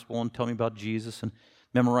the gospel and telling me about Jesus and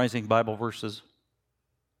memorizing Bible verses.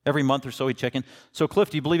 Every month or so he'd check in. So Cliff,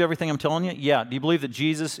 do you believe everything I'm telling you? Yeah. Do you believe that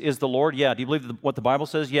Jesus is the Lord? Yeah. Do you believe what the Bible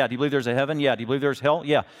says? Yeah. Do you believe there's a heaven? Yeah. Do you believe there's hell?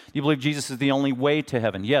 Yeah. Do you believe Jesus is the only way to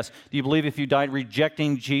heaven? Yes. Do you believe if you died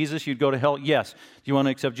rejecting Jesus, you'd go to hell? Yes. Do you want to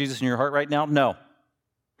accept Jesus in your heart right now? No.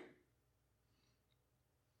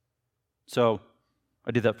 So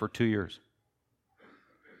I did that for 2 years.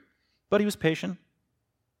 But he was patient.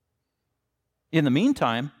 In the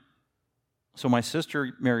meantime, so my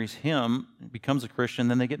sister marries him, becomes a Christian,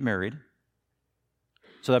 then they get married.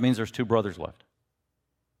 So that means there's 2 brothers left.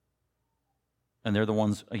 And they're the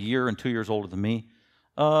ones a year and 2 years older than me.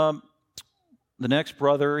 The next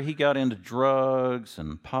brother, he got into drugs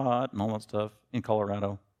and pot and all that stuff in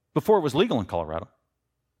Colorado. Before it was legal in Colorado.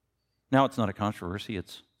 Now it's not a controversy,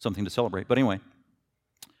 it's something to celebrate. But anyway.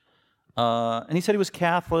 And he said he was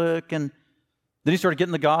Catholic, and then he started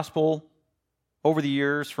getting the gospel over the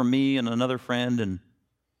years from me and another friend, and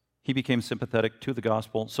he became sympathetic to the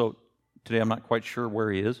gospel. So today I'm not quite sure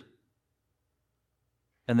where he is.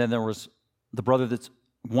 And then there was the brother that's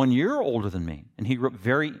 1 year older than me, and he grew up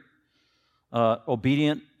very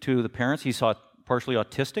obedient to the parents. He's partially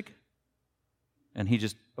autistic, and he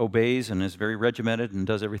just obeys and is very regimented and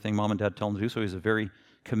does everything mom and dad tell him to do. So he's a very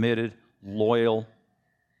committed, loyal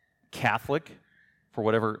Catholic, for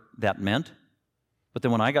whatever that meant. But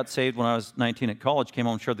then when I got saved when I was 19 at college, came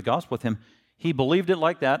home and shared the gospel with him, he believed it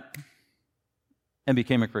like that and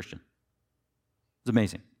became a Christian. It's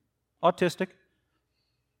amazing. Autistic.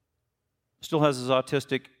 Still has his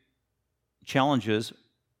autistic challenges,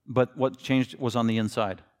 but what changed was on the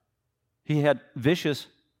inside. He had vicious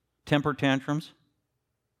temper tantrums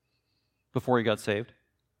before he got saved.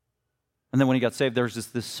 And then when he got saved, there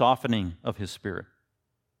was this softening of his spirit.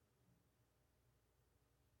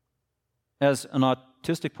 As an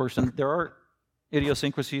autistic person, there are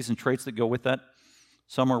idiosyncrasies and traits that go with that.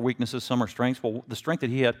 Some are weaknesses, some are strengths. Well, the strength that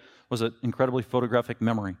he had was an incredibly photographic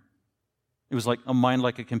memory. It was like a mind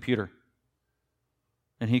like a computer.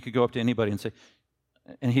 And he could go up to anybody and say,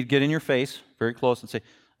 and he'd get in your face very close and say,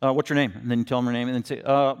 what's your name? And then you tell him your name and then say,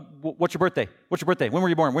 what's your birthday? What's your birthday? When were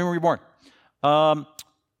you born? When were you born?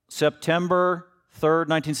 September 3rd,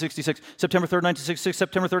 1966. September 3rd, 1966.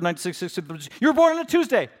 September 3rd, 1966. You were born on a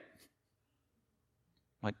Tuesday.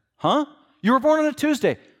 Like, huh? You were born on a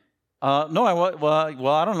Tuesday. No,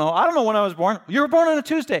 I don't know. I don't know when I was born. You were born on a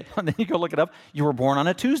Tuesday. And then you go look it up. You were born on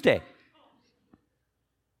a Tuesday.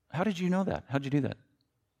 How did you know that? How did you do that?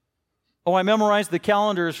 Oh, I memorized the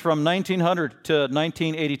calendars from 1900 to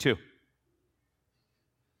 1982.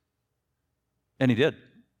 And he did.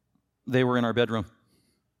 They were in our bedroom.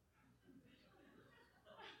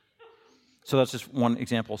 So that's just one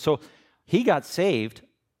example. So he got saved,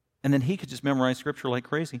 and then he could just memorize Scripture like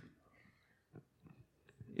crazy.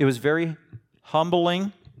 It was very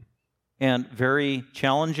humbling and very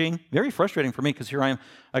challenging, very frustrating for me, because here I am.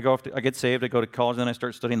 I get saved, I go to college, then I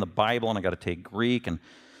start studying the Bible, and I got to take Greek and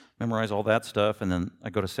memorize all that stuff, and then I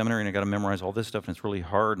go to seminary and I got to memorize all this stuff, and it's really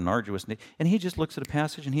hard and arduous. And he just looks at a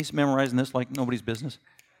passage and he's memorizing this like nobody's business.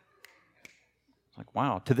 It's like,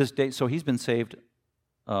 wow. To this day, so he's been saved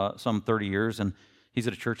some 30 years, and he's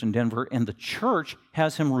at a church in Denver, and the church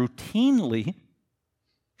has him routinely,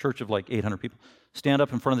 church of like 800 people, stand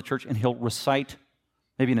up in front of the church and he'll recite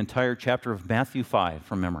maybe an entire chapter of Matthew 5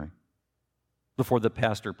 from memory before the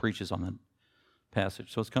pastor preaches on that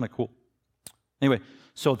passage. So it's kind of cool. Anyway,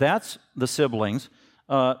 so that's the siblings.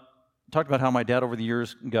 Talked about how my dad over the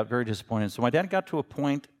years got very disappointed. So my dad got to a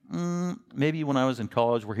point, maybe when I was in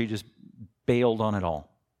college, where he just bailed on it all.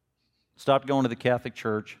 Stopped going to the Catholic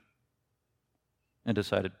Church and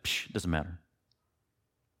decided, it doesn't matter.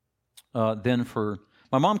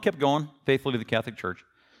 My mom kept going faithfully to the Catholic Church.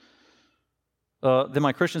 Then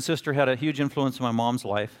my Christian sister had a huge influence in my mom's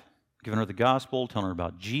life, giving her the gospel, telling her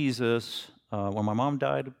about Jesus. When my mom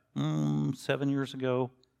died 7 years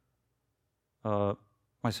ago,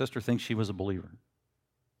 my sister thinks she was a believer.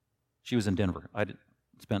 She was in Denver. I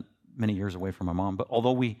spent many years away from my mom, but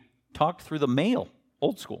although we talked through the mail,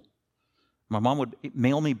 old school, my mom would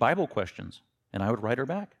mail me Bible questions, and I would write her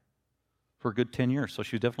back for a good 10 years. So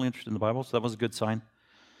she was definitely interested in the Bible, so that was a good sign.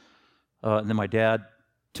 And then my dad,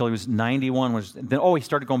 till he was 91, he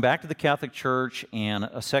started going back to the Catholic Church, and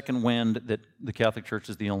a second wind that the Catholic Church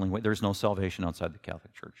is the only way. There's no salvation outside the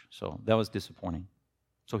Catholic Church. So that was disappointing.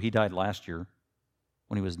 So he died last year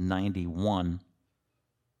when he was 91,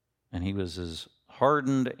 and he was as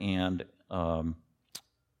hardened and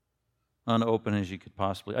unopen as you could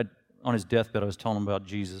possibly. On his deathbed, I was telling him about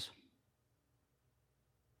Jesus.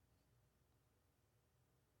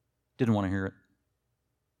 Didn't want to hear it.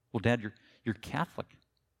 Well, Dad, you're Catholic.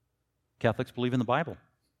 Catholics believe in the Bible.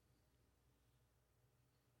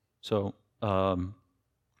 So I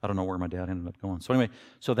don't know where my dad ended up going. So anyway,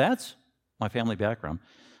 so that's my family background.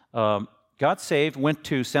 Got saved, went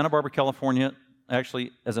to Santa Barbara, California.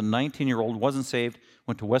 Actually, as a 19-year-old, wasn't saved.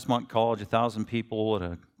 Went to Westmont College, 1,000 people at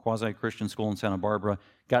a quasi-Christian school in Santa Barbara.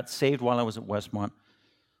 Got saved while I was at Westmont.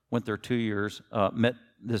 Went there 2 years. Met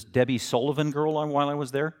this Debbie Sullivan girl while I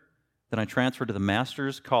was there. Then I transferred to the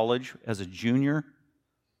Master's College as a junior.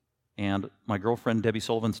 And my girlfriend, Debbie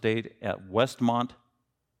Sullivan, stayed at Westmont.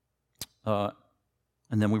 And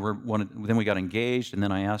then we got engaged. And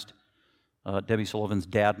then I asked Debbie Sullivan's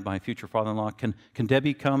dad, my future father-in-law, can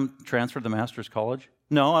Debbie come transfer to the Master's College?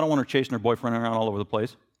 No, I don't want her chasing her boyfriend around all over the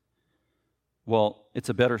place. Well, it's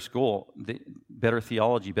a better school, better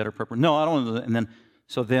theology, better preparation. No, I don't want to. And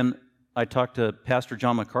then I talked to Pastor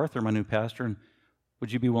John MacArthur, my new pastor, and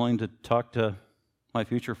would you be willing to talk to my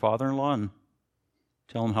future father-in-law and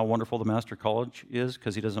tell him how wonderful the Master College is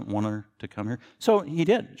because he doesn't want her to come here? So he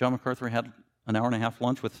did. John MacArthur had an hour-and-a-half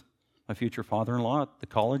lunch with my future father-in-law at the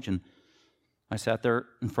college, and I sat there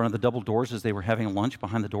in front of the double doors as they were having lunch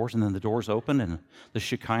behind the doors, and then the doors opened, and the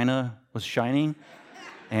Shekinah was shining,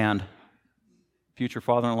 and future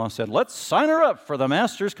father-in-law said, let's sign her up for the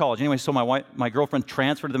Master's College. Anyway, so my girlfriend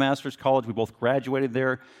transferred to the Master's College. We both graduated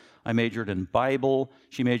there. I majored in Bible.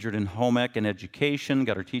 She majored in home ec and education,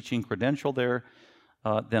 got her teaching credential there.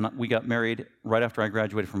 Then we got married right after I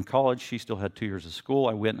graduated from college. She still had 2 years of school.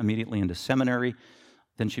 I went immediately into seminary.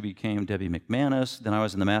 Then she became Debbie McManus. Then I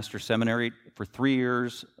was in the Master's Seminary for 3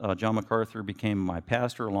 years. John MacArthur became my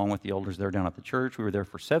pastor along with the elders there down at the church. We were there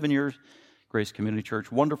for 7 years. Grace Community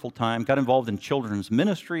Church, wonderful time. Got involved in children's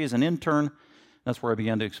ministry as an intern. That's where I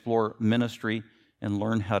began to explore ministry and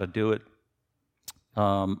learn how to do it.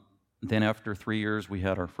 Then after 3 years, we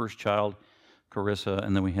had our first child, Carissa,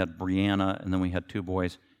 and then we had Brianna, and then we had 2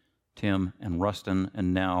 boys, Tim and Rustin,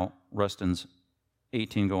 and now Rustin's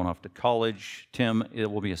 18 going off to college. Tim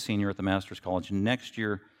will be a senior at the Master's College next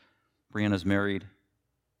year. Brianna's married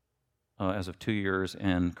as of 2 years,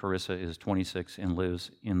 and Carissa is 26 and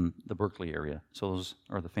lives in the Berkeley area. So those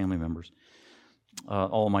are the family members.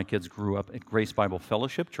 All of my kids grew up at Grace Bible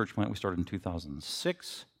Fellowship, church plant we started in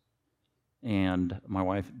 2006. And my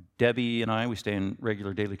wife, Debbie, and I, we stay in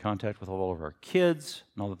regular daily contact with all of our kids,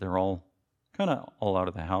 now that they're all kind of all out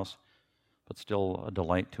of the house, but still a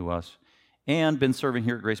delight to us. And been serving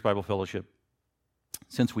here at Grace Bible Fellowship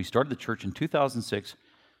since we started the church in 2006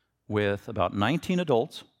 with about 19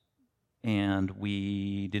 adults, and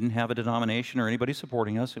we didn't have a denomination or anybody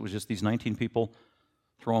supporting us. It was just these 19 people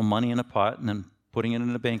throwing money in a pot and then putting it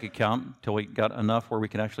in a bank account until we got enough where we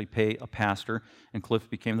could actually pay a pastor, and Cliff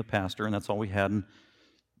became the pastor, and that's all we had. And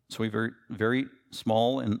so we very, very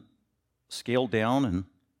small and scaled down and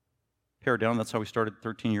pared down. That's how we started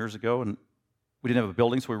 13 years ago, and we didn't have a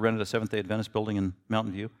building, so we rented a Seventh-day Adventist building in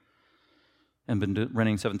Mountain View and been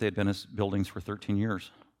renting Seventh-day Adventist buildings for 13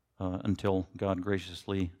 years until God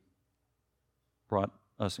graciously brought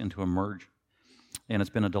us into a merge. And it's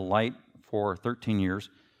been a delight for 13 years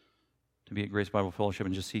to be at Grace Bible Fellowship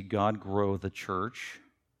and just see God grow the church.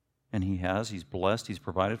 And He has. He's blessed. He's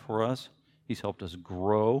provided for us. He's helped us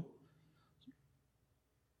grow.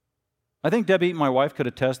 I think Debbie, my wife, could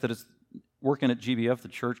attest that it's working at GBF, the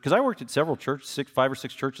church, because I worked at several churches, 5 or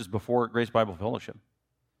 6 churches before Grace Bible Fellowship.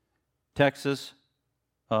 Texas,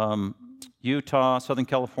 Utah, Southern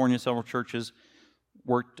California, several churches.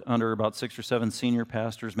 Worked under about 6 or 7 senior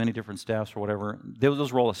pastors, many different staffs or whatever.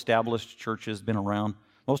 Those were all established churches, been around.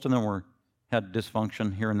 Most of them had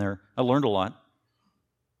dysfunction here and there. I learned a lot.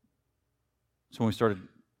 So when we started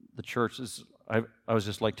the church, I was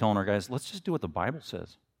just like telling our guys, let's just do what the Bible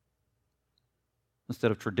says, instead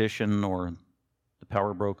of tradition or the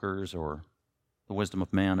power brokers or the wisdom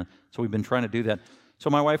of man. So we've been trying to do that. So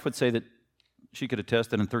my wife would say that she could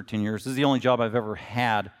attest that in 13 years, this is the only job I've ever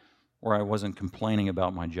had where I wasn't complaining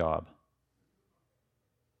about my job.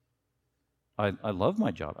 I love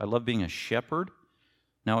my job. I love being a shepherd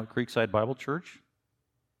now at Creekside Bible Church.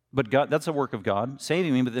 But God, that's a work of God,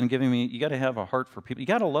 saving me, but then giving me, you got to have a heart for people. You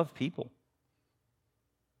got to love people.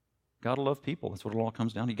 Got to love people. That's what it all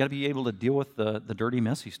comes down to. You got to be able to deal with the dirty,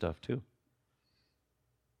 messy stuff too.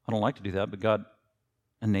 I don't like to do that, but God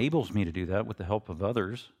enables me to do that with the help of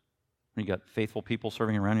others. When you got faithful people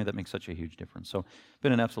serving around you, that makes such a huge difference. So it's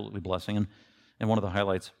been an absolutely blessing. And one of the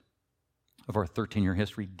highlights of our 13-year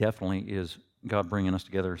history definitely is God bringing us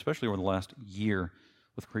together, especially over the last year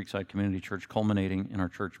with Creekside Community Church, culminating in our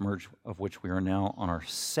church merge, of which we are now on our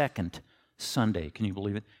second Sunday. Can you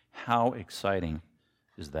believe it? How exciting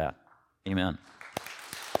is that? Amen.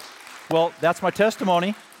 Well, that's my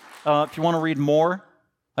testimony. If you want to read more,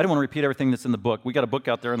 I didn't want to repeat everything that's in the book. We got a book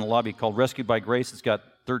out there in the lobby called Rescued by Grace. It's got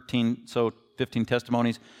 15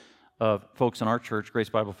 testimonies of folks in our church, Grace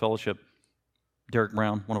Bible Fellowship. Derek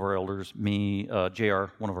Brown, one of our elders, me, JR,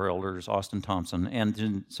 one of our elders, Austin Thompson,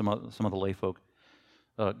 and some of the lay folk.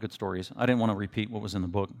 Good stories. I didn't want to repeat what was in the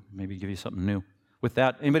book. Maybe give you something new. With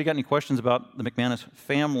that, anybody got any questions about the McManus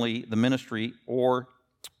family, the ministry, or,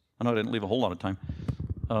 I know I didn't leave a whole lot of time,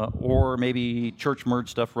 or maybe church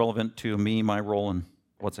merge stuff relevant to me, my role, and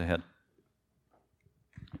what's ahead?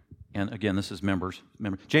 And again, this is members.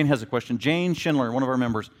 Jane has a question. Jane Schindler, one of our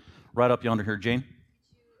members, right up yonder here. Jane?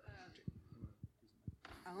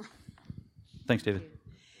 Thanks, David.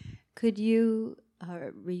 Could you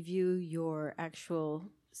review your actual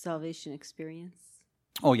salvation experience?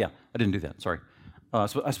 Oh, yeah. I didn't do that. Sorry.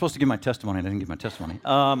 So I was supposed to give my testimony. I didn't give my testimony.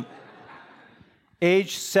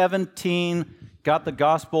 Age 17, got the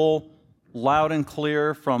gospel loud and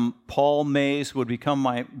clear from Paul Mays, who would become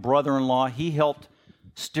my brother-in-law. He helped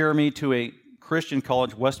steer me to a Christian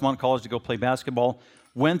college, Westmont College, to go play basketball.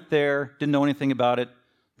 Went there, didn't know anything about it,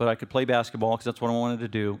 but I could play basketball because that's what I wanted to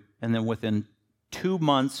do. And then within 2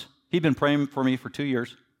 months, he'd been praying for me for 2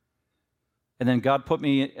 years. And then God put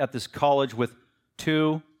me at this college with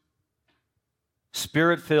 2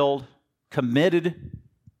 spirit-filled, committed,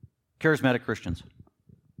 charismatic Christians.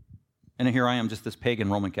 And here I am, just this pagan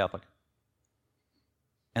Roman Catholic.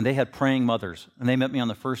 And they had praying mothers. And they met me on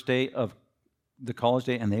the first day of the college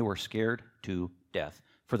day, and they were scared to death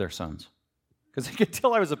for their sons. Because they could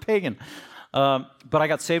tell I was a pagan. But I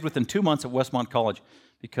got saved within 2 months at Westmont College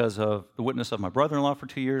because of the witness of my brother-in-law for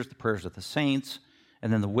 2 years, the prayers of the saints,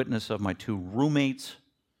 and then the witness of my 2 roommates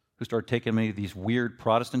who started taking me to these weird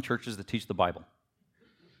Protestant churches that teach the Bible.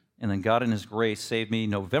 And then God in His grace saved me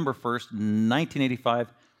November 1st,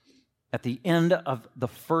 1985, at the end of the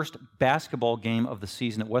first basketball game of the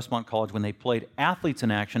season at Westmont College when they played Athletes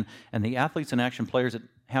in Action, and the Athletes in Action players at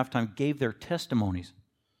halftime gave their testimonies,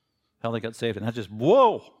 how they got saved. And that's just,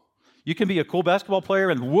 whoa! You can be a cool basketball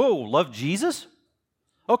player and, whoa, love Jesus?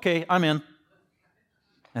 Okay, I'm in.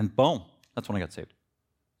 And boom, that's when I got saved.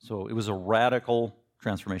 So it was a radical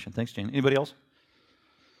transformation. Thanks, Jane. Anybody else?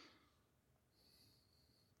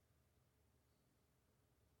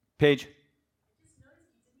 Paige? I just noticed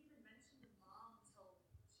you didn't even mention your mom until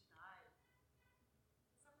she died.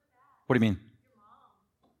 What's up with that? What do you mean? Your mom.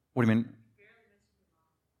 What do you mean? You barely mentioned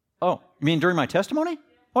your mom. Oh, you mean during my testimony?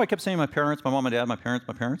 Oh, I kept saying my parents, my mom and dad, my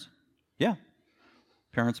parents. Yeah.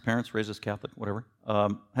 Parents, raised us Catholic, whatever.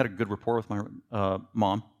 Had a good rapport with my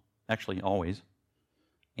mom, actually always.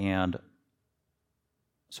 And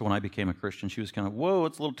so when I became a Christian, she was kind of, whoa,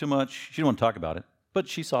 it's a little too much. She didn't want to talk about it. But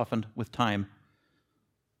she softened with time.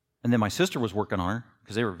 And then my sister was working on her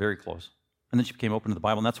because they were very close. And then she became open to the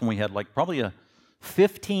Bible. And that's when we had like probably a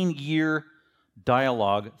 15-year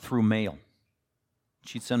dialogue through mail.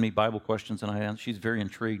 She'd send me Bible questions, and she's very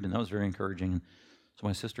intrigued, and that was very encouraging. And so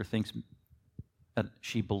my sister thinks that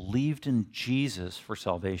she believed in Jesus for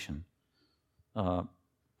salvation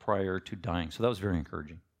prior to dying. So that was very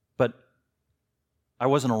encouraging. But I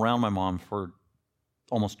wasn't around my mom for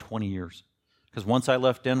almost 20 years. Because once I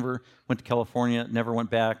left Denver, went to California, never went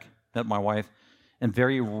back, met my wife, and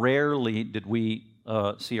very rarely did we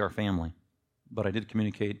see our family. But I did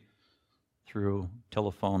communicate through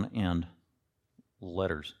telephone and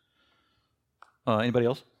letters. Anybody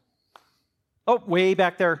else? Oh, way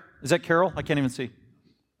back there. Is that Carol? I can't even see.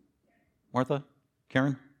 Martha?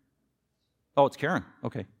 Karen? Oh, it's Karen.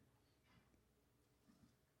 Okay.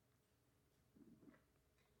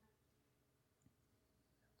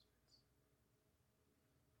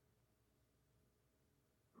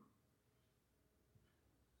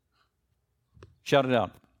 Shout it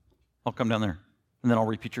out. I'll come down there, and then I'll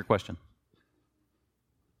repeat your question.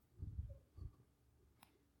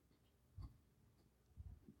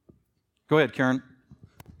 Go ahead, Karen.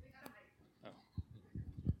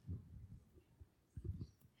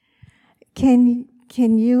 Can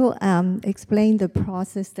you explain the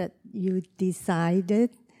process that you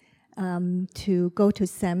decided to go to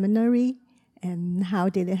seminary, and how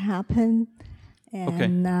did it happen?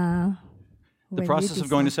 And, the process of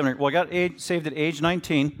going to seminary. Well, I got saved at age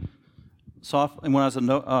 19, and when I was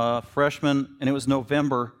a freshman, and it was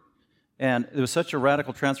November, and it was such a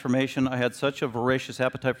radical transformation. I had such a voracious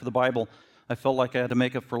appetite for the Bible. I felt like I had to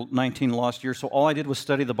make up for 19 lost years, so all I did was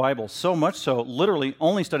study the Bible. So much so, literally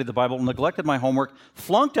only studied the Bible, neglected my homework,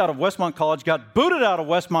 flunked out of Westmont College, got booted out of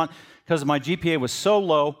Westmont because my GPA was so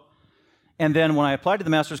low. And then when I applied to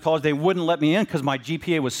the Master's College, they wouldn't let me in because my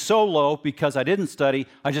GPA was so low because I didn't study.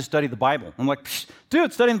 I just studied the Bible. I'm like,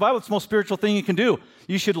 dude, studying the Bible is the most spiritual thing you can do.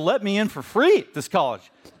 You should let me in for free at this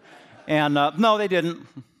college. And no, they didn't.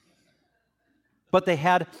 But they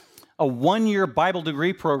had a one-year Bible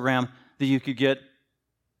degree program that you could get.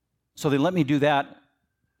 So they let me do that.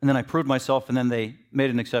 And then I proved myself, and then they made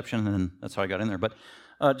an exception, and that's how I got in there. But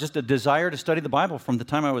just a desire to study the Bible from the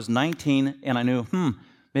time I was 19, and I knew,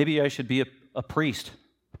 maybe I should be a priest.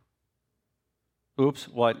 Oops,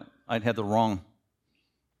 well, I'd had the wrong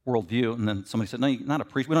worldview. And then somebody said, no, you're not a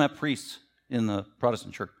priest. We don't have priests in the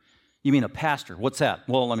Protestant church. You mean a pastor? What's that?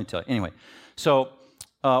 Well, let me tell you. Anyway, so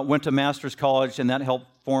went to Master's College, and that helped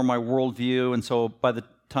form my worldview. And so by the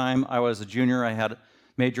time I was a junior, I had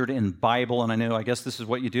majored in Bible, and I knew, I guess this is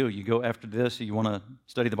what you do. You go after this, you want to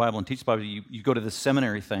study the Bible and teach the Bible, you go to the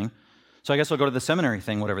seminary thing. So I guess I'll go to the seminary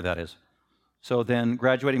thing, whatever that is. So then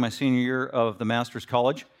graduating my senior year of the Master's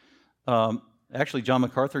College, actually John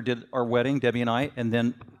MacArthur did our wedding, Debbie and I, and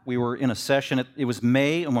then we were in a session. It was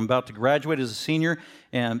May, and I'm about to graduate as a senior,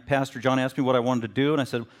 and Pastor John asked me what I wanted to do, and I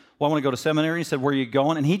said, well, I want to go to seminary. He said, where are you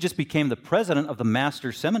going? And he just became the president of the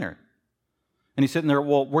Master's Seminary. And he's sitting there,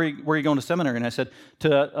 well, where are you going to seminary? And I said,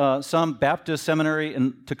 to some Baptist seminary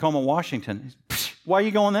in Tacoma, Washington. Why are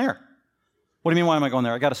you going there? What do you mean, why am I going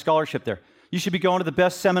there? I got a scholarship there. You should be going to the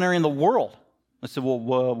best seminary in the world. I said,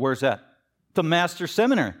 well, where's that? The Master's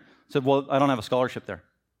Seminary. I said, well, I don't have a scholarship there.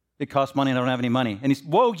 It costs money and I don't have any money. And he said,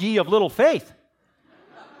 woe ye of little faith.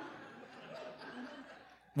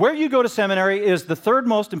 Where you go to seminary is the third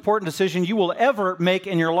most important decision you will ever make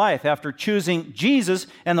in your life after choosing Jesus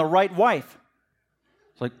and the right wife.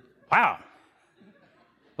 It's like, wow.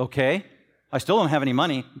 Okay. I still don't have any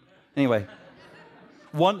money. Anyway,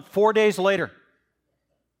 4 days later,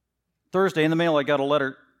 Thursday in the mail, I got a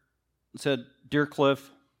letter that said, Dear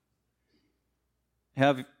Cliff,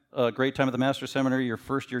 have a great time at the Master's Seminary. Your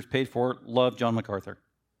first year's paid for. Love, John MacArthur.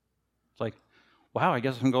 It's like, wow, I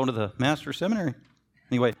guess I'm going to the Master's Seminary.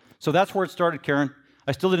 Anyway, so that's where it started, Karen.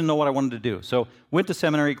 I still didn't know what I wanted to do. So went to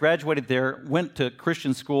seminary, graduated there, went to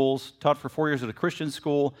Christian schools, taught for 4 years at a Christian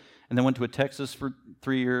school, and then went to a Texas for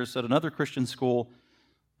 3 years at another Christian school.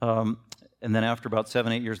 And then after about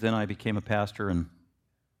 7-8 years, then I became a pastor, and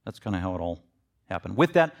that's kind of how it all happened.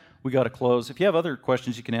 With that, we got to close. If you have other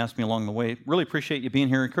questions, you can ask me along the way. Really appreciate you being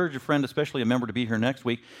here. Encourage a friend, especially a member, to be here next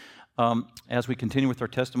week. As we continue with our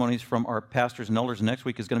testimonies from our pastors and elders, next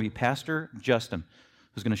week is going to be Pastor Justin,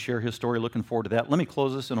 who's going to share his story. Looking forward to that. Let me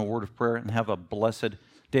close this in a word of prayer and have a blessed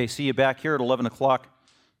day. See you back here at 11 o'clock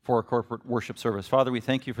for our corporate worship service. Father, we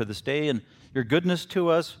thank you for this day and your goodness to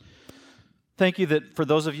us. Thank you that for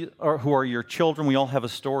those of you who are your children, we all have a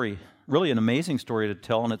story, really an amazing story to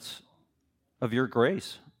tell, and it's of your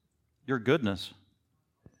grace, your goodness,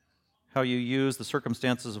 how you use the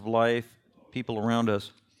circumstances of life, people around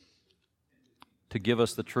us, to give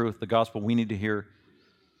us the truth, the gospel we need to hear,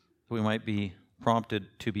 so we might be prompted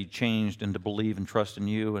to be changed and to believe and trust in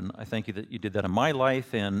you. And I thank you that you did that in my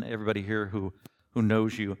life and everybody here who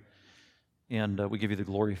knows you. And we give you the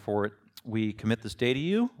glory for it. We commit this day to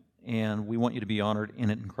you, and we want you to be honored in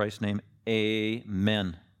it in Christ's name.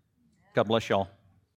 Amen. God bless y'all.